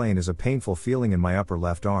can't explain is a painful feeling in my upper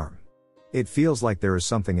left arm. It feels like there is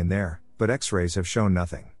something in there, but X-rays have shown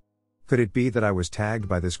nothing. Could it be that I was tagged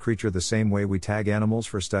by this creature the same way we tag animals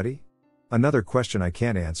for study? Another question I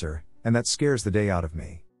can't answer, and that scares the day out of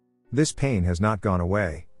me. This pain has not gone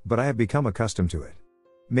away, but I have become accustomed to it.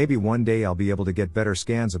 Maybe one day I'll be able to get better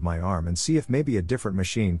scans of my arm and see if maybe a different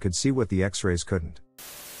machine could see what the X-rays couldn't.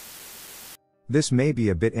 This may be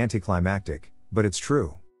a bit anticlimactic, but it's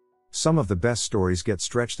true. Some of the best stories get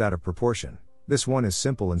stretched out of proportion. This one is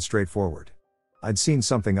simple and straightforward. I'd seen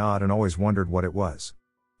something odd and always wondered what it was.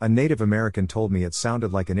 A Native American told me it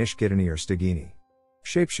sounded like an Ishkidini or Stigini.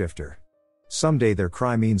 Shapeshifter. Someday their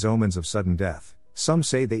cry means omens of sudden death. Some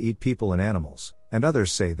say they eat people and animals, and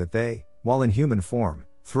others say that they, while in human form,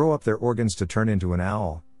 throw up their organs to turn into an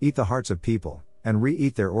owl, eat the hearts of people, and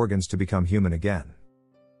re-eat their organs to become human again.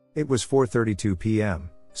 It was 4:32 p.m.,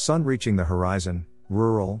 sun reaching the horizon,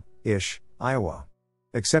 rural-ish, Iowa.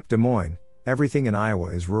 Except Des Moines, everything in Iowa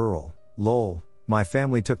is rural, lol. My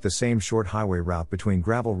family took the same short highway route between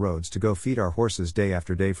gravel roads to go feed our horses day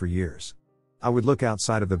after day for years. I would look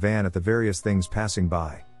outside of the van at the various things passing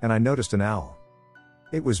by, and I noticed an owl.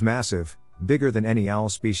 It was massive, bigger than any owl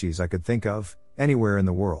species I could think of, anywhere in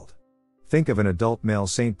the world. Think of an adult male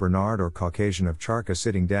Saint Bernard or Caucasian Ovcharka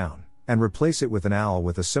sitting down, and replace it with an owl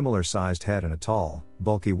with a similar sized head and a tall,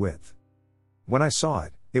 bulky width. When I saw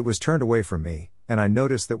it, it was turned away from me, and I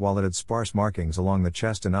noticed that while it had sparse markings along the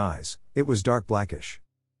chest and eyes, it was dark blackish.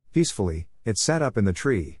 Peacefully, it sat up in the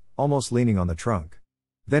tree, almost leaning on the trunk.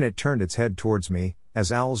 Then it turned its head towards me,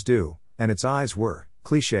 as owls do, and its eyes were,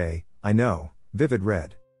 cliché, I know, vivid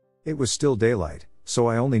red. It was still daylight, so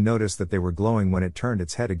I only noticed that they were glowing when it turned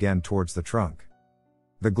its head again towards the trunk.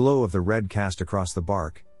 The glow of the red cast across the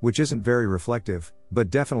bark, which isn't very reflective,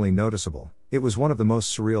 but definitely noticeable. It was one of the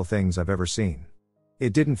most surreal things I've ever seen.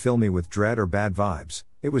 It didn't fill me with dread or bad vibes,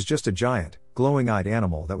 it was just a giant, glowing-eyed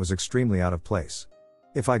animal that was extremely out of place.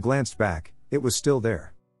 If I glanced back, it was still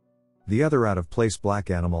there. The other out-of-place black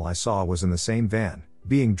animal I saw was in the same van,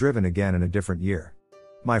 being driven again in a different year.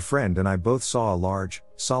 My friend and I both saw a large,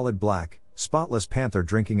 solid black, spotless panther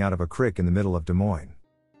drinking out of a creek in the middle of Des Moines.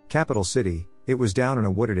 Capital city, it was down in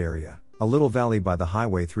a wooded area, a little valley by the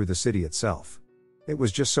highway through the city itself. It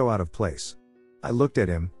was just so out of place. I looked at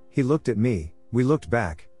him, he looked at me, we looked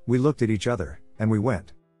back, we looked at each other, and we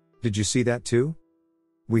went. Did you see that too?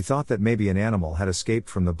 We thought that maybe an animal had escaped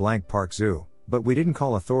from the blank park zoo, but we didn't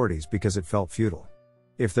call authorities because it felt futile.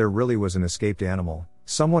 If there really was an escaped animal,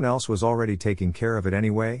 someone else was already taking care of it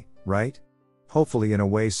anyway, right? Hopefully in a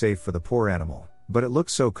way safe for the poor animal, but it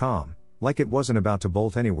looked so calm, like it wasn't about to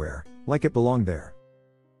bolt anywhere, like it belonged there.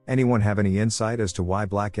 Anyone have any insight as to why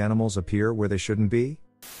black animals appear where they shouldn't be?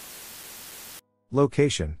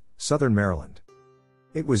 Location, Southern Maryland.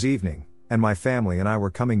 It was evening, and my family and I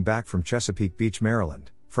were coming back from Chesapeake Beach,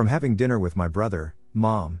 Maryland, from having dinner with my brother,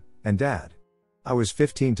 mom, and dad. I was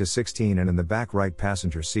 15 to 16 and in the back right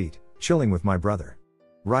passenger seat, chilling with my brother.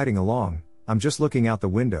 Riding along, I'm just looking out the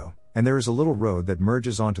window, and there is a little road that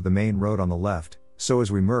merges onto the main road on the left, so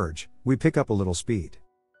as we merge, we pick up a little speed.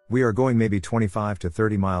 We are going maybe 25 to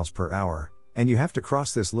 30 miles per hour, and you have to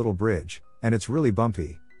cross this little bridge, and it's really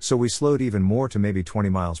bumpy, so we slowed even more to maybe 20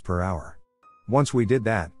 miles per hour. Once we did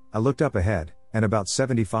that, I looked up ahead, and about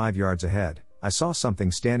 75 yards ahead, I saw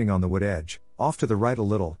something standing on the wood edge, off to the right a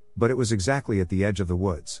little, but it was exactly at the edge of the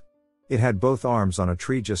woods. It had both arms on a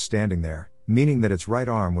tree just standing there, meaning that its right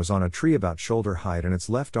arm was on a tree about shoulder height and its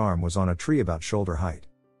left arm was on a tree about shoulder height.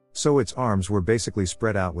 So its arms were basically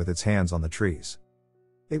spread out with its hands on the trees.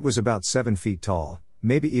 It was about 7 feet tall,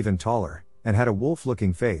 maybe even taller, and had a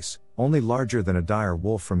wolf-looking face, only larger than a dire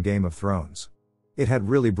wolf from Game of Thrones. It had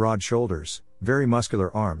really broad shoulders, very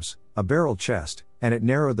muscular arms, a barrel chest, and it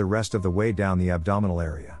narrowed the rest of the way down the abdominal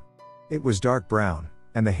area. It was dark brown,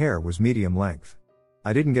 and the hair was medium length.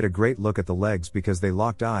 I didn't get a great look at the legs because they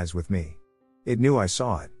locked eyes with me. It knew I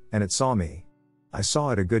saw it, and it saw me. I saw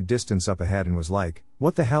it a good distance up ahead and was like,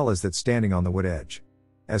 what the hell is that standing on the wood edge?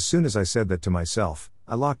 As soon as I said that to myself,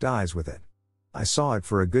 I locked eyes with it. I saw it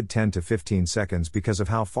for a good 10 to 15 seconds because of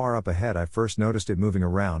how far up ahead I first noticed it moving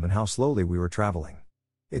around and how slowly we were traveling.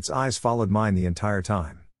 Its eyes followed mine the entire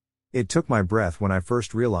time. It took my breath when I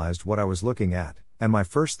first realized what I was looking at, and my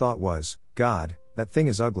first thought was, God, that thing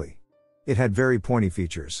is ugly. It had very pointy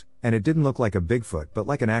features, and it didn't look like a Bigfoot but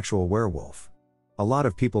like an actual werewolf. A lot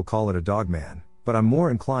of people call it a dogman, but I'm more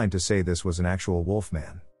inclined to say this was an actual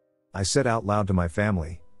wolfman. I said out loud to my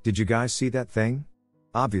family, did you guys see that thing?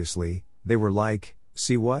 Obviously, they were like,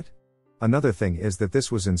 see what? Another thing is that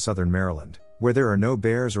this was in southern Maryland, where there are no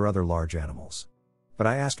bears or other large animals. But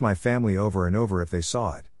I asked my family over and over if they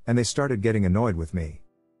saw it, and they started getting annoyed with me.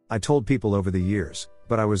 I told people over the years,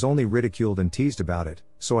 but I was only ridiculed and teased about it,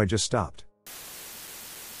 so I just stopped.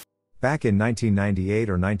 Back in 1998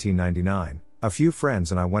 or 1999, a few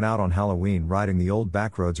friends and I went out on Halloween riding the old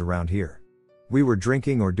back roads around here. We were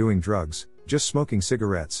drinking or doing drugs, just smoking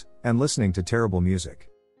cigarettes, and listening to terrible music.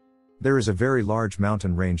 There is a very large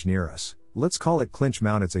mountain range near us, let's call it Clinch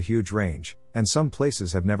Mount. It's a huge range, and some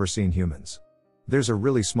places have never seen humans. There's a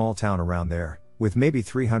really small town around there, with maybe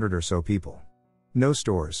 300 or so people. No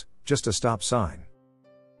stores, just a stop sign.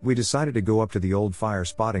 We decided to go up to the old fire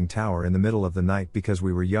spotting tower in the middle of the night because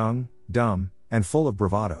we were young, dumb, and full of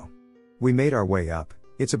bravado. We made our way up.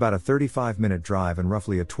 It's about a 35-minute drive and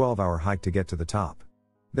roughly a 12-hour hike to get to the top.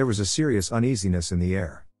 There was a serious uneasiness in the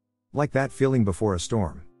air. Like that feeling before a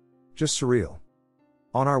storm. Just surreal.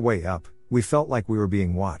 On our way up, we felt like we were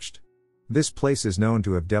being watched. This place is known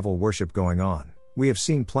to have devil worship going on. We have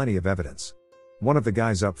seen plenty of evidence. One of the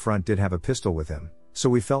guys up front did have a pistol with him, so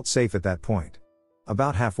we felt safe at that point.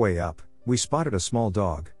 About halfway up, we spotted a small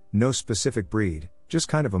dog, no specific breed, just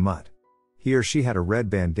kind of a mutt. He or she had a red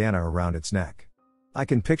bandana around its neck. I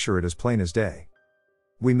can picture it as plain as day.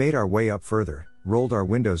 We made our way up further, rolled our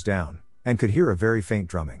windows down, and could hear a very faint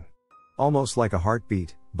drumming. Almost like a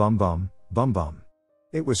heartbeat, bum bum, bum bum.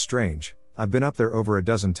 It was strange. I've been up there over a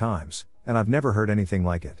dozen times, and I've never heard anything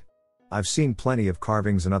like it. I've seen plenty of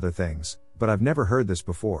carvings and other things, but I've never heard this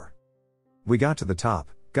before. We got to the top,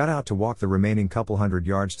 got out to walk the remaining couple hundred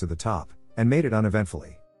yards to the top, and made it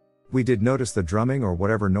uneventfully. We did notice the drumming or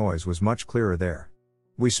whatever noise was much clearer there.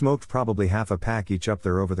 We smoked probably half a pack each up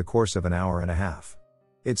there over the course of an hour and a half.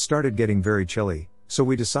 It started getting very chilly, so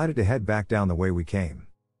we decided to head back down the way we came.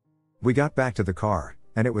 We got back to the car,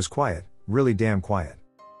 and it was quiet, really damn quiet.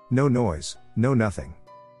 No noise, no nothing.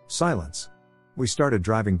 Silence. We started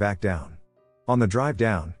driving back down. On the drive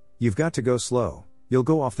down, you've got to go slow, you'll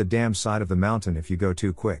go off the damn side of the mountain if you go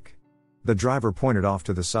too quick. The driver pointed off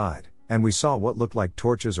to the side, and we saw what looked like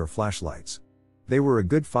torches or flashlights. They were a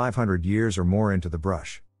good 500 years or more into the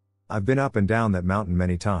brush. I've been up and down that mountain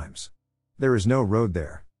many times. There is no road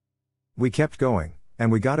there. We kept going,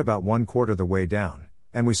 and we got about 1/4 the way down,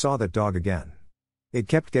 and we saw that dog again. It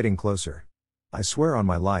kept getting closer. I swear on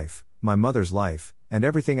my life, my mother's life, and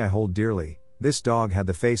everything I hold dearly, this dog had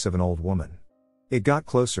the face of an old woman. It got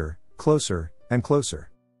closer, closer, and closer.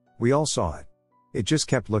 We all saw it. It just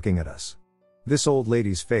kept looking at us. This old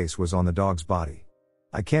lady's face was on the dog's body.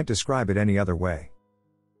 I can't describe it any other way.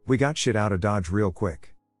 We got shit out of Dodge real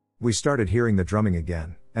quick. We started hearing the drumming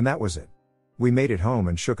again, and that was it. We made it home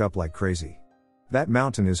and shook up like crazy. That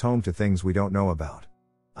mountain is home to things we don't know about.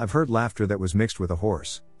 I've heard laughter that was mixed with a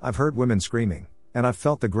horse, I've heard women screaming, and I've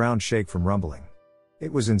felt the ground shake from rumbling.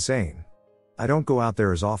 It was insane. I don't go out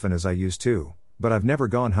there as often as I used to, but I've never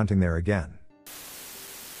gone hunting there again.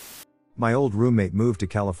 My old roommate moved to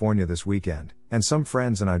California this weekend, and some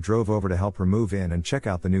friends and I drove over to help her move in and check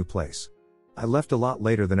out the new place. I left a lot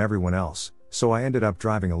later than everyone else, so I ended up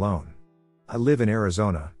driving alone. I live in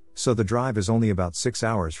Arizona, so the drive is only about 6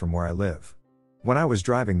 hours from where I live. When I was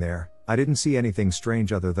driving there, I didn't see anything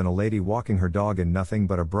strange other than a lady walking her dog in nothing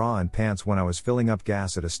but a bra and pants when I was filling up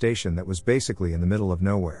gas at a station that was basically in the middle of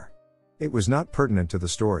nowhere. It was not pertinent to the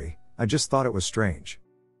story, I just thought it was strange.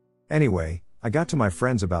 Anyway, I got to my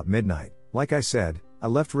friends about midnight. Like I said, I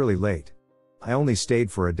left really late. I only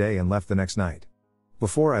stayed for a day and left the next night.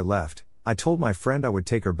 Before I left, I told my friend I would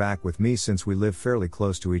take her back with me since we live fairly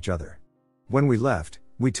close to each other. When we left,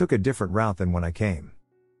 we took a different route than when I came.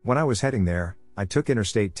 When I was heading there, I took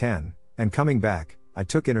Interstate 10, and coming back, I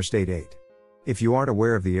took Interstate 8. If you aren't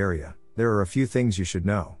aware of the area, there are a few things you should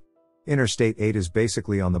know. Interstate 8 is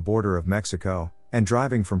basically on the border of Mexico, and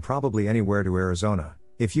driving from probably anywhere to Arizona,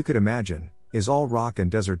 if you could imagine, is all rock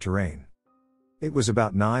and desert terrain. It was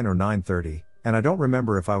about 9 or 9:30, and I don't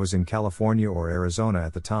remember if I was in California or Arizona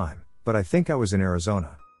at the time, but I think I was in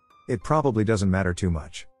Arizona. It probably doesn't matter too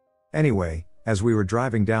much. Anyway, as we were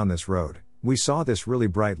driving down this road, we saw this really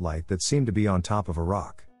bright light that seemed to be on top of a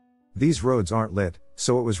rock. These roads aren't lit,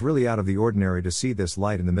 so it was really out of the ordinary to see this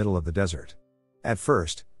light in the middle of the desert. At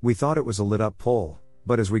first, we thought it was a lit up pole,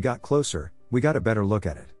 but as we got closer, we got a better look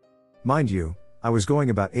at it. Mind you, I was going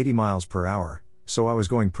about 80 miles per hour, so I was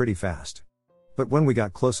going pretty fast. But when we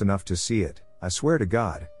got close enough to see it, I swear to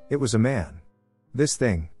God, it was a man. This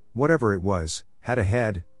thing, whatever it was, had a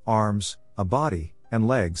head, arms, a body, and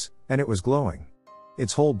legs, and it was glowing.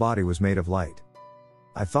 Its whole body was made of light.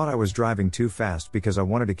 I thought I was driving too fast because I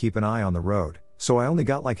wanted to keep an eye on the road, so I only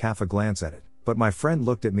got like half a glance at it, but my friend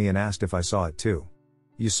looked at me and asked if I saw it too.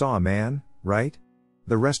 You saw a man, right?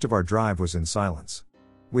 The rest of our drive was in silence.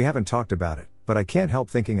 We haven't talked about it, but I can't help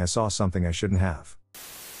thinking I saw something I shouldn't have.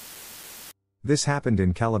 This happened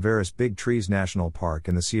in Calaveras Big Trees National Park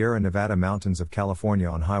in the Sierra Nevada mountains of California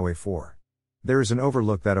on Highway 4. There is an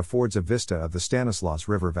overlook that affords a vista of the Stanislaus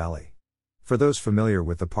River Valley. For those familiar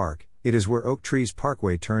with the park, it is where Oak Trees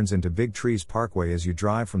Parkway turns into Big Trees Parkway as you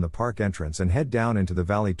drive from the park entrance and head down into the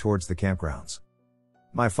valley towards the campgrounds.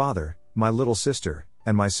 My father, my little sister,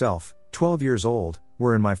 and myself, 12 years old,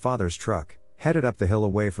 were in my father's truck, headed up the hill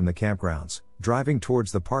away from the campgrounds, driving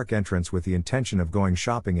towards the park entrance with the intention of going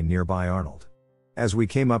shopping in nearby Arnold. As we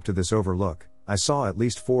came up to this overlook, I saw at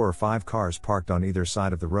least 4 or 5 cars parked on either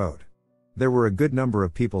side of the road. There were a good number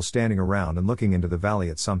of people standing around and looking into the valley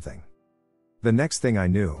at something. The next thing I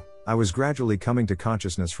knew, I was gradually coming to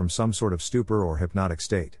consciousness from some sort of stupor or hypnotic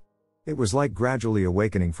state. It was like gradually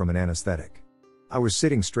awakening from an anesthetic. I was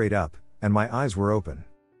sitting straight up, and my eyes were open.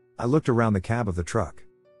 I looked around the cab of the truck.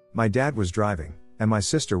 My dad was driving, and my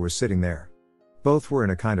sister was sitting there. Both were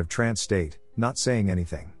in a kind of trance state, not saying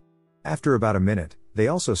anything. After about a minute, they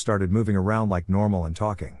also started moving around like normal and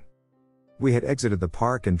talking. We had exited the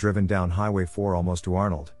park and driven down Highway 4 almost to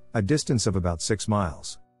Arnold, a distance of about 6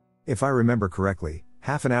 miles. If I remember correctly,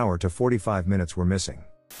 half an hour to 45 minutes were missing.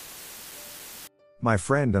 My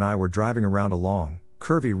friend and I were driving around a long,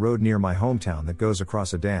 curvy road near my hometown that goes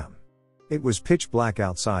across a dam. It was pitch black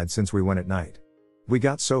outside since we went at night. We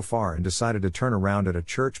got so far and decided to turn around at a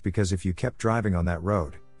church because if you kept driving on that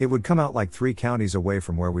road, it would come out like 3 counties away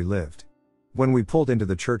from where we lived. When we pulled into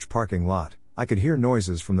the church parking lot, I could hear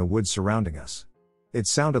noises from the woods surrounding us. It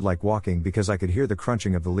sounded like walking because I could hear the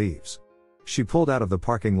crunching of the leaves. She pulled out of the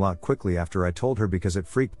parking lot quickly after I told her because it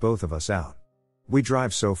freaked both of us out. We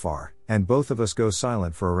drive so far, and both of us go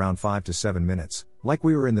silent for around 5 to 7 minutes, like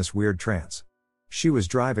we were in this weird trance. She was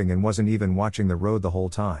driving and wasn't even watching the road the whole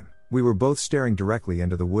time. We were both staring directly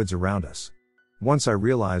into the woods around us. Once I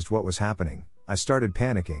realized what was happening, I started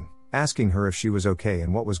panicking, asking her if she was okay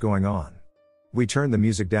and what was going on. We turned the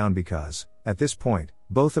music down because, at this point,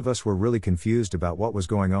 both of us were really confused about what was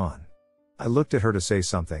going on. I looked at her to say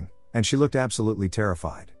something, and she looked absolutely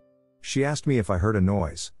terrified. She asked me if I heard a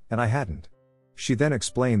noise, and I hadn't. She then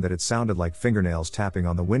explained that it sounded like fingernails tapping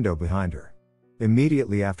on the window behind her.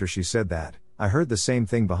 Immediately after she said that, I heard the same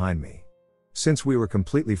thing behind me. Since we were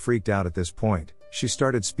completely freaked out at this point, she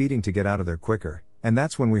started speeding to get out of there quicker, and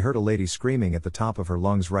that's when we heard a lady screaming at the top of her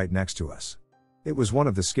lungs right next to us. It was one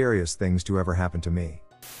of the scariest things to ever happen to me.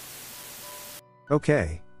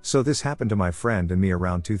 Okay, so this happened to my friend and me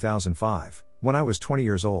around 2005, when I was 20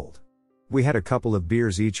 years old. We had a couple of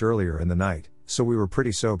beers each earlier in the night, so we were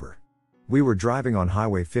pretty sober. We were driving on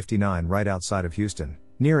Highway 59 right outside of Houston,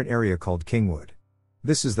 near an area called Kingwood.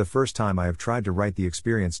 This is the first time I have tried to write the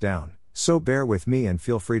experience down, so bear with me and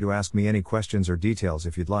feel free to ask me any questions or details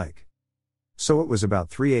if you'd like. So it was about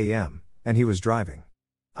 3 a.m., and he was driving.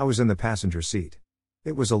 I was in the passenger seat.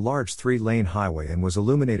 It was a large 3-lane highway and was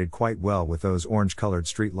illuminated quite well with those orange-colored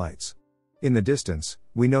street lights. In the distance,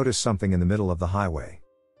 we noticed something in the middle of the highway.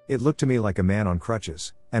 It looked to me like a man on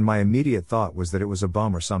crutches, and my immediate thought was that it was a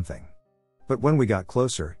bum or something. But when we got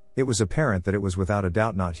closer, it was apparent that it was without a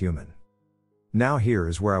doubt not human. Now here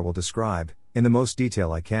is where I will describe, in the most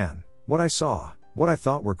detail I can, what I saw. What I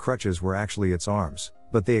thought were crutches were actually its arms,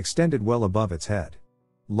 but they extended well above its head.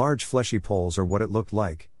 Large fleshy poles are what it looked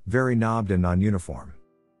like, very knobbed and non-uniform.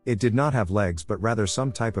 It did not have legs but rather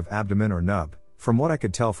some type of abdomen or nub, from what I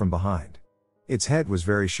could tell from behind. Its head was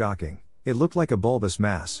very shocking. It looked like a bulbous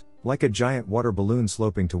mass, like a giant water balloon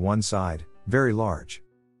sloping to one side, very large.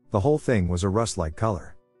 The whole thing was a rust-like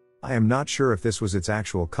color. I am not sure if this was its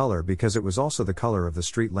actual color because it was also the color of the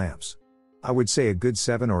street lamps. I would say a good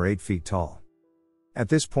 7 or 8 feet tall. At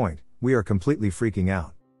this point, we are completely freaking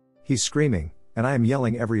out. He's screaming, and I am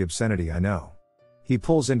yelling every obscenity I know. He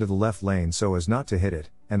pulls into the left lane so as not to hit it,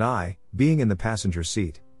 and I, being in the passenger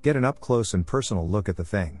seat, get an up-close and personal look at the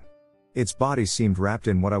thing. Its body seemed wrapped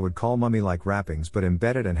in what I would call mummy-like wrappings but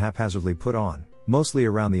embedded and haphazardly put on, mostly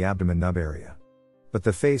around the abdomen nub area. but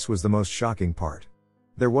the face was the most shocking part.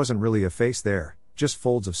 There wasn't really a face there, just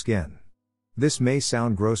folds of skin. This may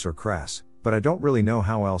sound gross or crass, but I don't really know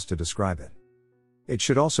how else to describe it. It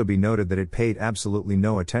should also be noted that it paid absolutely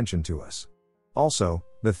no attention to us. Also,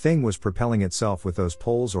 the thing was propelling itself with those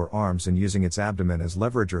poles or arms and using its abdomen as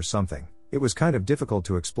leverage or something. It was kind of difficult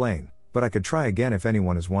to explain, but I could try again if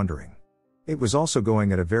anyone is wondering. It was also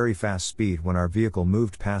going at a very fast speed when our vehicle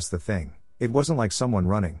moved past the thing. It wasn't like someone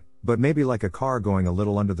running, but maybe like a car going a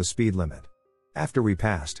little under the speed limit. After we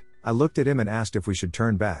passed, I looked at him and asked if we should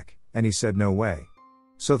turn back, and he said no way.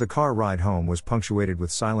 So the car ride home was punctuated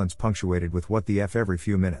with silence, punctuated with what the F every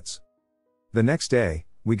few minutes. The next day,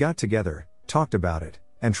 we got together, talked about it,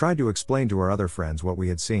 and tried to explain to our other friends what we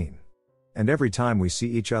had seen. And every time we see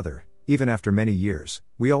each other, even after many years,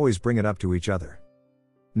 we always bring it up to each other.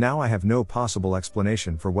 Now I have no possible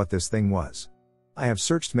explanation for what this thing was. I have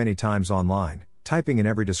searched many times online, typing in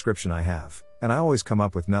every description I have, and I always come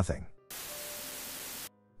up with nothing.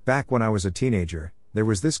 Back when I was a teenager, there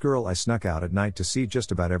was this girl I snuck out at night to see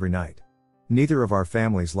just about every night. Neither of our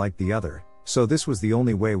families liked the other, so this was the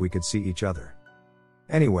only way we could see each other.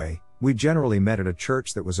 Anyway, we generally met at a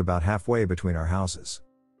church that was about halfway between our houses.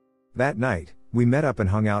 That night, we met up and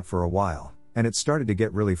hung out for a while, and it started to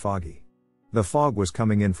get really foggy. The fog was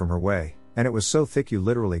coming in from her way, and it was so thick you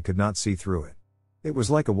literally could not see through it. It was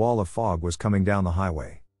like a wall of fog was coming down the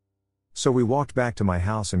highway. So we walked back to my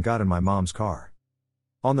house and got in my mom's car.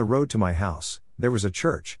 On the road to my house, there was a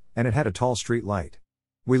church, and it had a tall street light.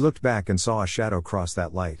 We looked back and saw a shadow cross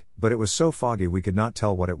that light, but it was so foggy we could not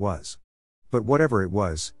tell what it was. But whatever it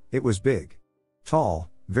was big. Tall,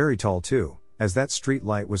 very tall too, as that street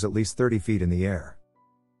light was at least 30 feet in the air.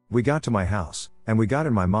 We got to my house, and we got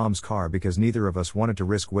in my mom's car because neither of us wanted to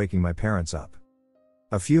risk waking my parents up.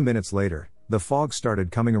 A few minutes later, the fog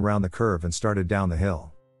started coming around the curve and started down the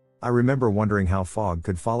hill. I remember wondering how fog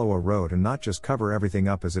could follow a road and not just cover everything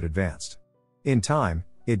up as it advanced. In time,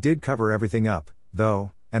 it did cover everything up,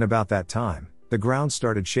 though, and about that time, the ground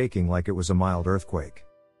started shaking like it was a mild earthquake.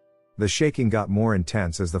 The shaking got more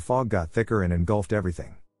intense as the fog got thicker and engulfed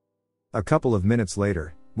everything. A couple of minutes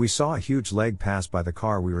later, we saw a huge leg pass by the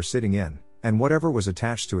car we were sitting in, and whatever was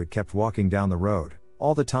attached to it kept walking down the road,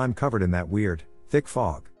 all the time covered in that weird, thick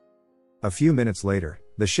fog. A few minutes later,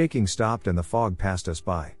 the shaking stopped and the fog passed us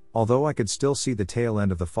by, although I could still see the tail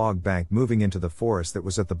end of the fog bank moving into the forest that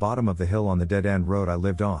was at the bottom of the hill on the dead-end road I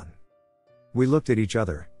lived on. We looked at each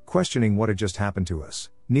other, questioning what had just happened to us,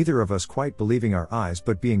 neither of us quite believing our eyes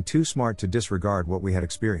but being too smart to disregard what we had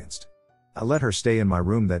experienced. I let her stay in my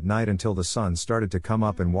room that night until the sun started to come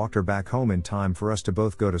up and walked her back home in time for us to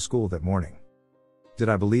both go to school that morning. Did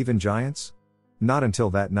I believe in giants? Not until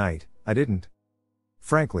that night, I didn't.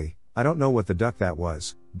 Frankly, I don't know what the duck that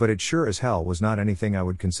was, but it sure as hell was not anything I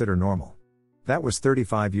would consider normal. That was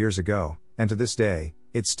 35 years ago, and to this day,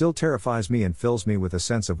 it still terrifies me and fills me with a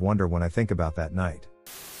sense of wonder when I think about that night.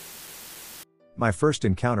 My first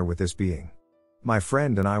encounter with this being. My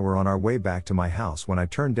friend and I were on our way back to my house when I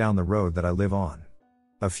turned down the road that I live on.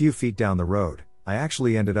 A few feet down the road, I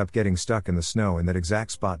actually ended up getting stuck in the snow in that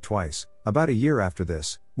exact spot twice. About a year after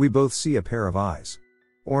this, we both see a pair of eyes.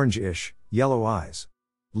 Orange-ish, yellow eyes.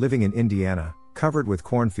 Living in Indiana, covered with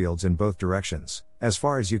cornfields in both directions, as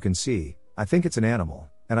far as you can see, I think it's an animal,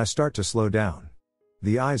 and I start to slow down.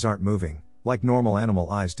 The eyes aren't moving, like normal animal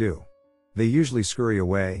eyes do. They usually scurry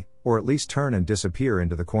away, or at least turn and disappear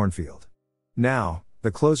into the cornfield. Now,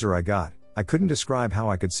 the closer I got, I couldn't describe how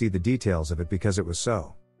I could see the details of it because it was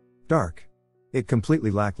so dark. It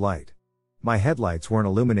completely lacked light. My headlights weren't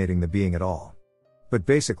illuminating the being at all. But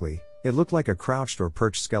basically, it looked like a crouched or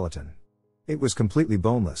perched skeleton. It was completely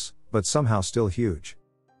boneless, but somehow still huge.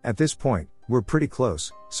 At this point, we're pretty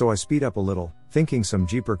close, so I speed up a little, thinking some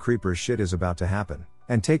Jeeper Creepers shit is about to happen,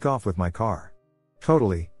 and take off with my car.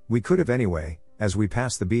 Totally, we could have anyway, as we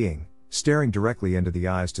passed the being, staring directly into the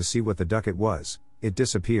eyes to see what the duck it was, it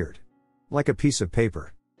disappeared. Like a piece of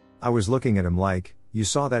paper. I was looking at him like, you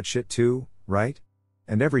saw that shit too, right?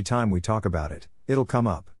 And every time we talk about it, it'll come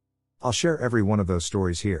up. I'll share every one of those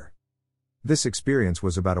stories here. This experience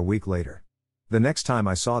was about a week later. The next time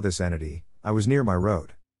I saw this entity, I was near my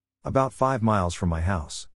road. About 5 miles from my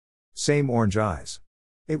house. Same orange eyes.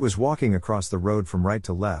 It was walking across the road from right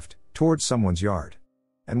to left, towards someone's yard.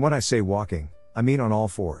 And when I say walking, I mean on all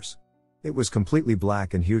fours. It was completely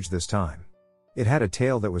black and huge this time. It had a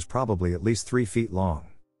tail that was probably at least 3 feet long.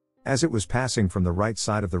 As it was passing from the right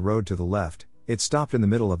side of the road to the left, it stopped in the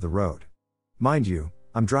middle of the road. Mind you,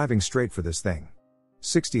 I'm driving straight for this thing.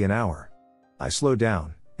 60 an hour. I slow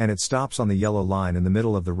down, and it stops on the yellow line in the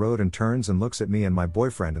middle of the road and turns and looks at me and my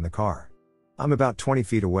boyfriend in the car. I'm about 20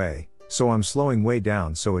 feet away, so I'm slowing way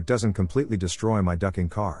down so it doesn't completely destroy my ducking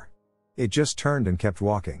car. It just turned and kept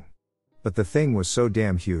walking. But the thing was so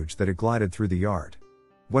damn huge that it glided through the yard.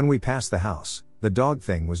 When we passed the house, the dog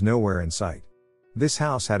thing was nowhere in sight. This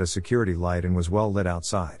house had a security light and was well lit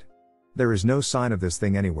outside. There is no sign of this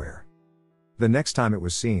thing anywhere. The next time it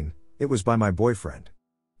was seen, it was by my boyfriend.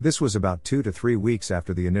 This was about 2 to 3 weeks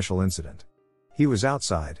after the initial incident. He was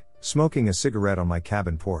outside, smoking a cigarette on my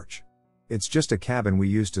cabin porch. It's just a cabin we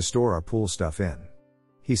use to store our pool stuff in.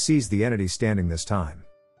 He sees the entity standing this time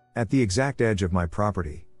at the exact edge of my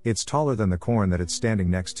property. It's taller than the corn that it's standing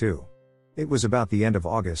next to. It was about the end of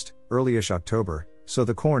August, early-ish October, so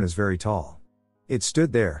the corn is very tall. It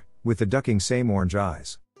stood there, with the ducking same orange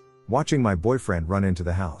eyes, watching my boyfriend run into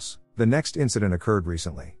the house. The next incident occurred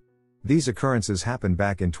recently. These occurrences happened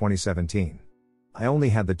back in 2017. I only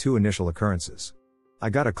had the 2 initial occurrences. I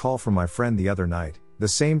got a call from my friend the other night, the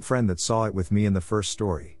same friend that saw it with me in the first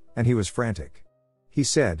story, and he was frantic. He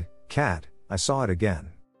said, "Cat, I saw it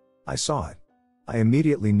again. I saw it." I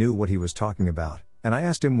immediately knew what he was talking about, and I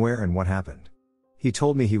asked him where and what happened. He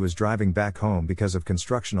told me he was driving back home because of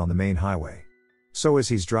construction on the main highway. So as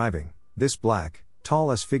he's driving, this black,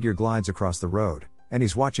 tall figure glides across the road, and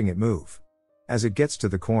he's watching it move. As it gets to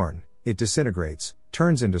the corn, it disintegrates,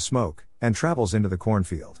 turns into smoke, and travels into the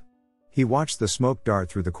cornfield. He watched the smoke dart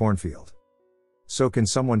through the cornfield. So can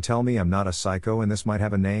someone tell me I'm not a psycho and this might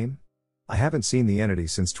have a name? I haven't seen the entity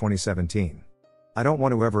since 2017. I don't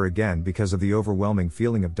want to ever again because of the overwhelming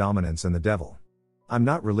feeling of dominance and the devil. I'm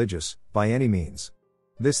not religious, by any means.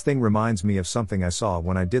 This thing reminds me of something I saw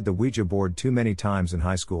when I did the Ouija board too many times in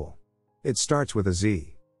high school. It starts with a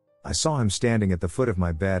Z. I saw him standing at the foot of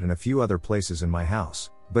my bed and a few other places in my house,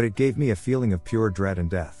 but it gave me a feeling of pure dread and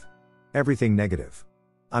death. Everything negative.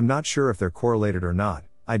 I'm not sure if they're correlated or not,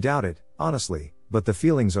 I doubt it, honestly, but the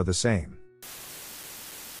feelings are the same.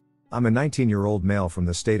 I'm a 19-year-old male from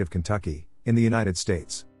the state of Kentucky, in the United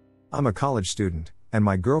States. I'm a college student, and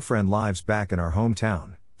my girlfriend lives back in our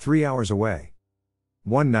hometown, 3 hours away.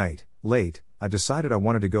 One night, late, I decided I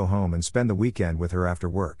wanted to go home and spend the weekend with her after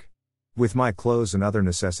work. With my clothes and other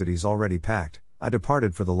necessities already packed, I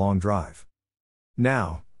departed for the long drive.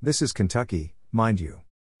 Now, this is Kentucky, mind you.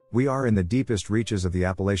 We are in the deepest reaches of the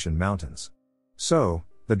Appalachian Mountains. So,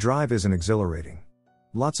 the drive isn't exhilarating.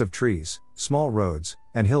 Lots of trees, small roads,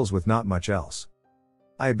 and hills with not much else.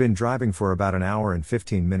 I had been driving for about an hour and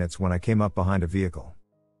 15 minutes when I came up behind a vehicle.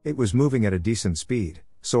 It was moving at a decent speed,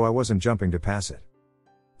 so I wasn't jumping to pass it.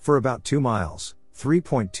 For about 2 miles,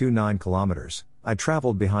 3.29 kilometers, I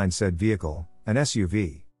traveled behind said vehicle, an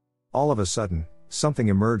SUV. All of a sudden, something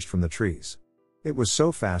emerged from the trees. It was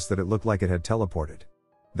so fast that it looked like it had teleported.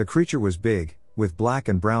 The creature was big, with black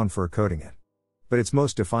and brown fur coating it. But its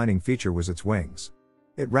most defining feature was its wings.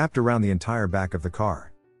 It wrapped around the entire back of the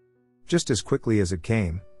car. Just as quickly as it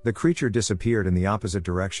came, the creature disappeared in the opposite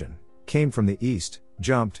direction, came from the east,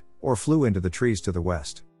 jumped, or flew into the trees to the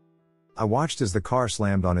west. I watched as the car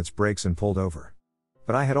slammed on its brakes and pulled over.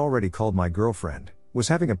 But I had already called my girlfriend, was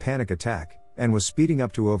having a panic attack, and was speeding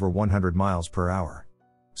up to over 100 miles per hour.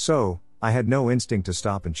 So, I had no instinct to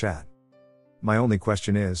stop and chat. My only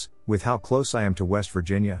question is, with how close I am to West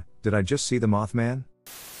Virginia, did I just see the Mothman?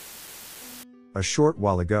 A short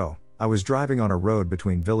while ago, I was driving on a road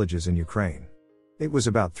between villages in Ukraine. It was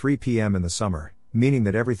about 3 p.m. in the summer, meaning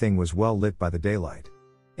that everything was well lit by the daylight.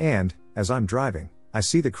 And, as I'm driving, I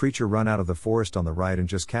see the creature run out of the forest on the right and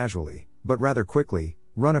just casually, but rather quickly,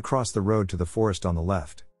 run across the road to the forest on the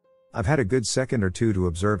left. I've had a good second or two to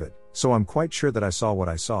observe it, so I'm quite sure that I saw what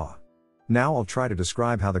I saw. Now I'll try to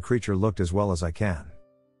describe how the creature looked as well as I can.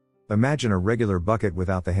 Imagine a regular bucket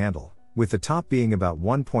without the handle, with the top being about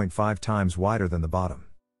 1.5 times wider than the bottom.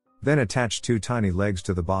 Then attach 2 tiny legs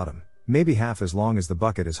to the bottom, maybe half as long as the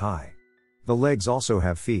bucket is high. The legs also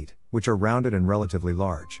have feet, which are rounded and relatively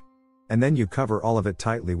large. And then you cover all of it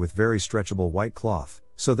tightly with very stretchable white cloth,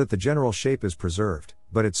 so that the general shape is preserved,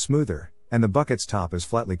 but it's smoother, and the bucket's top is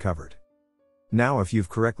flatly covered. Now if you've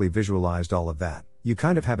correctly visualized all of that, you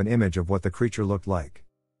kind of have an image of what the creature looked like.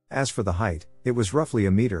 As for the height, it was roughly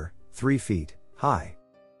 1 meter, 3 feet, high.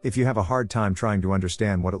 If you have a hard time trying to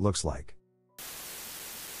understand what it looks like.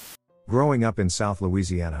 Growing up in South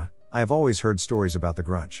Louisiana, I have always heard stories about the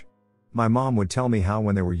Grunch. My mom would tell me how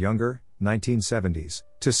when they were younger, 1970s,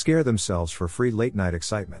 to scare themselves for free late-night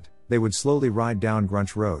excitement, they would slowly ride down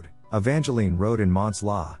Grunch Road, Evangeline Road in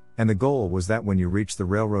Mont-la, and the goal was that when you reach the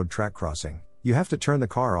railroad track crossing, you have to turn the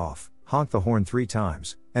car off, honk the horn 3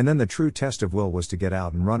 times, and then the true test of will was to get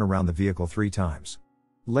out and run around the vehicle 3 times.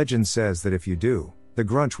 Legend says that if you do, the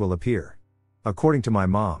Grunch will appear. According to my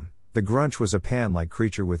mom, the Grunch was a pan-like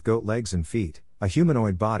creature with goat legs and feet, a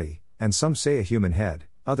humanoid body, and some say a human head,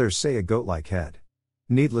 others say a goat-like head.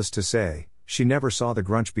 Needless to say, she never saw the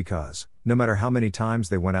Grunch because, no matter how many times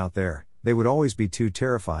they went out there, they would always be too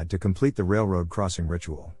terrified to complete the railroad crossing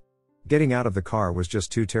ritual. Getting out of the car was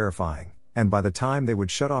just too terrifying, and by the time they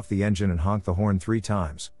would shut off the engine and honk the horn 3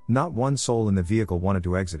 times, not one soul in the vehicle wanted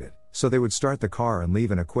to exit it, so they would start the car and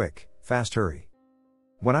leave in a quick, fast hurry.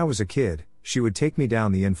 When I was a kid, she would take me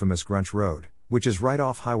down the infamous Grunch Road, which is right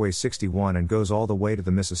off Highway 61 and goes all the way to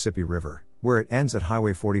the Mississippi River, where it ends at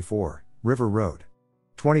Highway 44, River Road.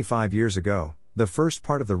 25 years ago, the first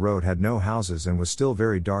part of the road had no houses and was still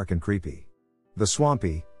very dark and creepy. The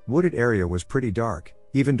swampy, wooded area was pretty dark,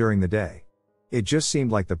 even during the day. It just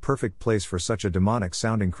seemed like the perfect place for such a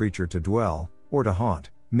demonic-sounding creature to dwell, or to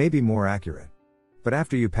haunt, maybe more accurate. But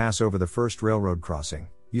after you pass over the first railroad crossing,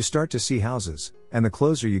 you start to see houses, and the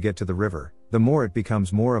closer you get to the river, the more it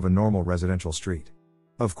becomes more of a normal residential street.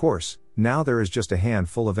 Of course, now there is just a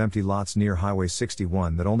handful of empty lots near Highway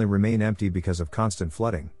 61 that only remain empty because of constant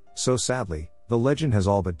flooding, so sadly, the legend has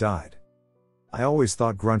all but died. I always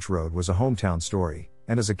thought Grunch Road was a hometown story,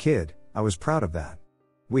 and as a kid, I was proud of that.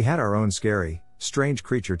 We had our own scary, strange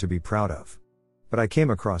creature to be proud of. But I came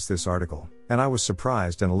across this article, and I was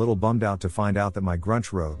surprised and a little bummed out to find out that my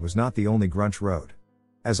Grunch Road was not the only Grunch Road.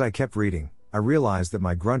 As I kept reading, I realized that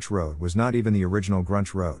my Grunch Road was not even the original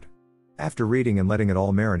Grunch Road. After reading and letting it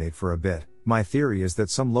all marinate for a bit, my theory is that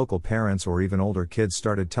some local parents or even older kids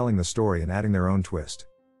started telling the story and adding their own twist.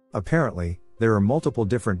 Apparently, there are multiple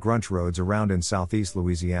different Grunch Roads around in southeast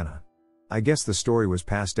Louisiana. I guess the story was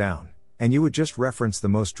passed down, and you would just reference the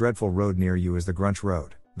most dreadful road near you as the Grunch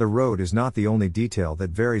Road. The road is not the only detail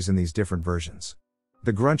that varies in these different versions.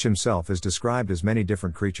 The Grunch himself is described as many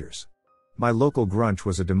different creatures. My local Grunch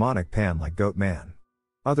was a demonic pan-like goat man.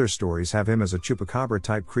 Other stories have him as a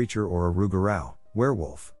chupacabra-type creature or a rougarou,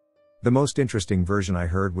 werewolf. The most interesting version I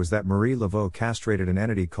heard was that Marie Laveau castrated an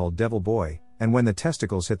entity called Devil Boy, and when the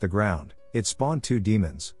testicles hit the ground, it spawned 2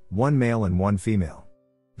 demons, one male and one female.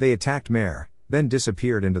 They attacked Mare, then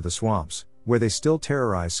disappeared into the swamps, where they still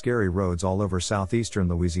terrorize scary roads all over southeastern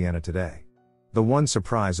Louisiana today. The one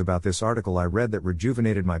surprise about this article I read that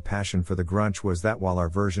rejuvenated my passion for the Grunch was that while our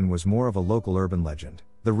version was more of a local urban legend,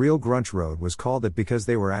 the real Grunch Road was called that because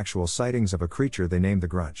they were actual sightings of a creature they named the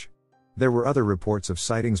Grunch. There were other reports of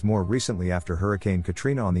sightings more recently after Hurricane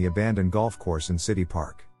Katrina on the abandoned golf course in City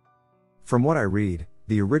Park. From what I read,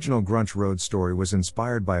 the original Grunch Road story was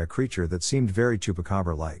inspired by a creature that seemed very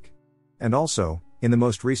chupacabra-like. And also, in the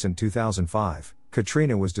most recent 2005,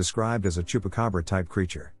 Katrina was described as a chupacabra-type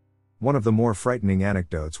creature. One of the more frightening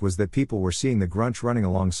anecdotes was that people were seeing the Grunch running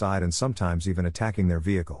alongside and sometimes even attacking their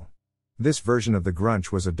vehicle. This version of the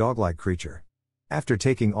Grunch was a dog-like creature. After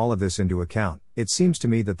taking all of this into account, it seems to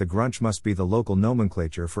me that the Grunch must be the local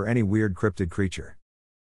nomenclature for any weird cryptid creature.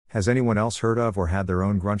 Has anyone else heard of or had their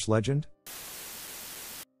own Grunch legend?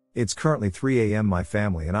 It's currently 3 a.m. My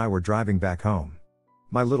family and I were driving back home.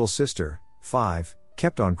 My little sister, 5,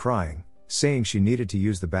 kept on crying, saying she needed to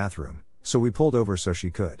use the bathroom, so we pulled over so she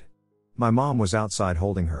could. My mom was outside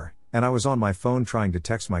holding her, and I was on my phone trying to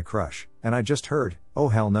text my crush, and I just heard, "Oh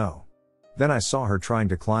hell no." Then I saw her trying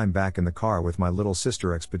to climb back in the car with my little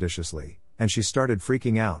sister expeditiously, and she started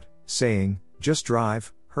freaking out, saying, "Just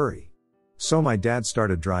drive, hurry." So my dad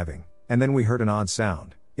started driving, and then we heard an odd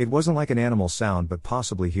sound. It wasn't like an animal sound but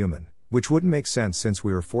possibly human, which wouldn't make sense since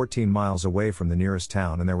we were 14 miles away from the nearest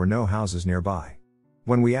town and there were no houses nearby.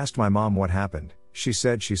 When we asked my mom what happened, she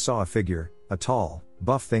said she saw a figure, a tall,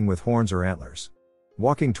 buff thing with horns or antlers,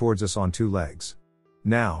 walking towards us on 2 legs.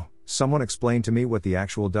 Now, someone explain to me what the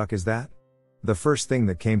actual duck is that? The first thing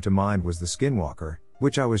that came to mind was the skinwalker,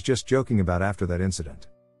 which I was just joking about after that incident.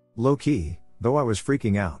 Low-key, though I was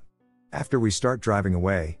freaking out. After we start driving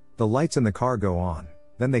away, the lights in the car go on,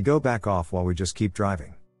 then they go back off while we just keep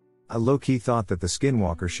driving. I low-key thought that the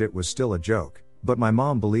skinwalker shit was still a joke, but my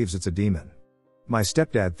mom believes it's a demon. My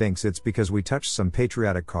stepdad thinks it's because we touched some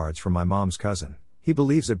patriotic cards from my mom's cousin. He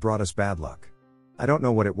believes it brought us bad luck. I don't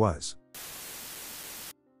know what it was.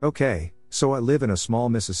 Okay, so I live in a small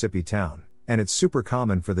Mississippi town, and it's super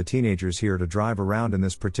common for the teenagers here to drive around in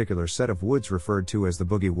this particular set of woods referred to as the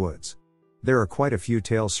Boogie Woods. There are quite a few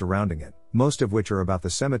tales surrounding it, most of which are about the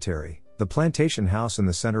cemetery, the plantation house in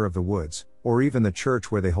the center of the woods, or even the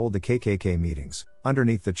church where they hold the KKK meetings.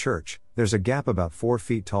 Underneath the church, there's a gap about 4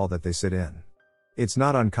 feet tall that they sit in. It's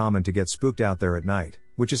not uncommon to get spooked out there at night,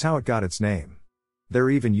 which is how it got its name. There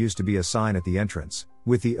even used to be a sign at the entrance,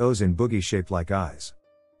 with the O's in boogie shaped like eyes.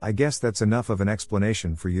 I guess that's enough of an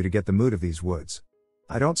explanation for you to get the mood of these woods.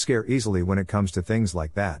 I don't scare easily when it comes to things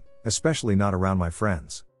like that, especially not around my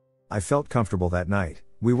friends. I felt comfortable that night.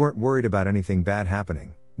 We weren't worried about anything bad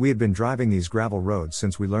happening. We had been driving these gravel roads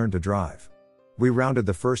since we learned to drive. We rounded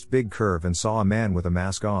the first big curve and saw a man with a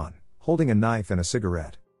mask on, holding a knife and a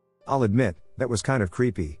cigarette. I'll admit, that was kind of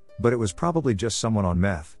creepy, but it was probably just someone on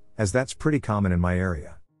meth, as that's pretty common in my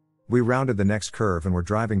area. We rounded the next curve and were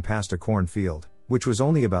driving past a cornfield, which was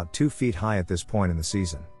only about 2 feet high at this point in the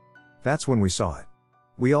season. That's when we saw it.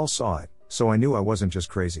 We all saw it, so I knew I wasn't just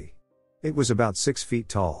crazy. It was about 6 feet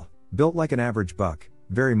tall, built like an average buck,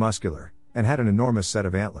 very muscular, and had an enormous set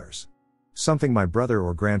of antlers. Something my brother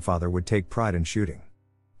or grandfather would take pride in shooting.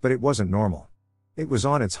 But it wasn't normal. It was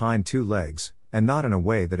on its hind 2 legs, and not in a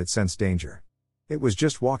way that it sensed danger. It was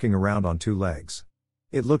just walking around on 2 legs.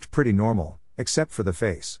 It looked pretty normal, except for the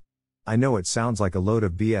face. I know it sounds like a load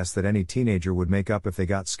of BS that any teenager would make up if they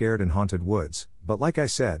got scared in haunted woods, but like I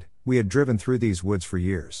said, we had driven through these woods for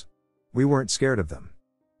years. We weren't scared of them.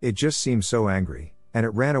 It just seemed so angry, and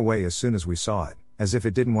it ran away as soon as we saw it, as if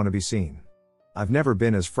it didn't want to be seen. I've never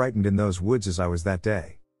been as frightened in those woods as I was that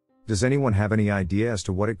day. Does anyone have any idea as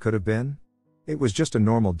to what it could have been? It was just a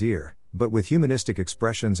normal deer, but with humanistic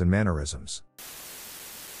expressions and mannerisms.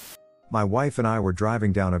 My wife and I were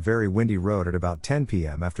driving down a very windy road at about 10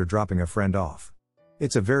 p.m. after dropping a friend off.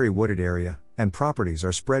 It's a very wooded area, and properties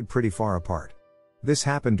are spread pretty far apart. This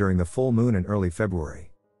happened during the full moon in early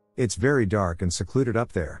February. It's very dark and secluded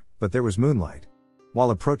up there, but there was moonlight.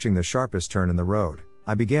 While approaching the sharpest turn in the road,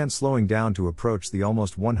 I began slowing down to approach the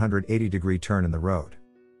almost 180-degree turn in the road.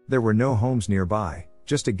 There were no homes nearby,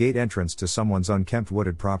 just a gate entrance to someone's unkempt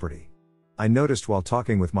wooded property. I noticed while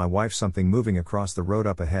talking with my wife something moving across the road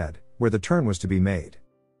up ahead, where the turn was to be made.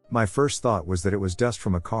 My first thought was that it was dust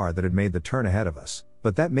from a car that had made the turn ahead of us,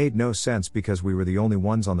 but that made no sense because we were the only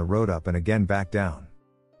ones on the road up and again back down.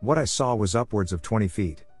 What I saw was upwards of 20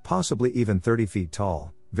 feet, possibly even 30 feet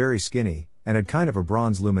tall, very skinny, and had kind of a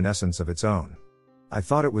bronze luminescence of its own. I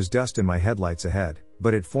thought it was dust in my headlights ahead,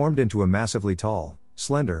 but it formed into a massively tall,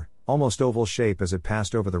 slender, almost oval shape as it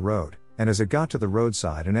passed over the road, and as it got to the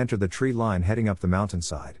roadside and entered the tree line heading up the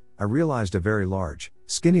mountainside, I realized a very large,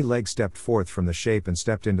 skinny leg stepped forth from the shape and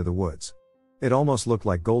stepped into the woods. It almost looked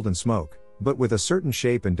like golden smoke, but with a certain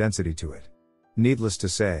shape and density to it. Needless to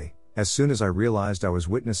say, as soon as I realized I was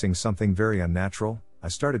witnessing something very unnatural, I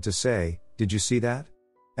started to say, "Did you see that?"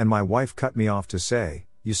 And my wife cut me off to say,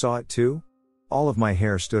 "You saw it too?" All of my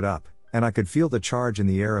hair stood up, and I could feel the charge in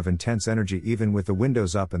the air of intense energy even with the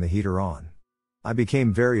windows up and the heater on. I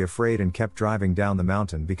became very afraid and kept driving down the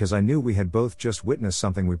mountain because I knew we had both just witnessed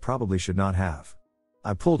something we probably should not have.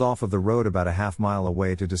 I pulled off of the road about a half mile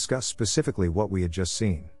away to discuss specifically what we had just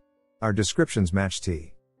seen. Our descriptions matched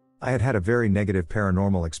T. I had had a very negative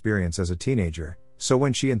paranormal experience as a teenager, so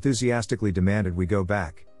when she enthusiastically demanded we go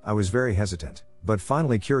back, I was very hesitant, but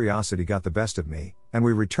finally curiosity got the best of me, and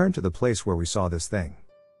we returned to the place where we saw this thing.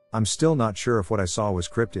 I'm still not sure if what I saw was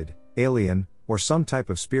cryptid, alien, or some type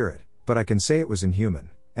of spirit, but I can say it was inhuman,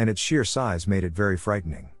 and its sheer size made it very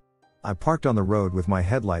frightening. I parked on the road with my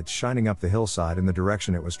headlights shining up the hillside in the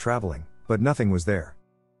direction it was traveling, but nothing was there.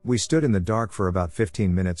 We stood in the dark for about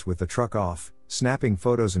 15 minutes with the truck off, snapping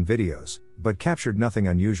photos and videos, but captured nothing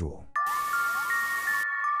unusual.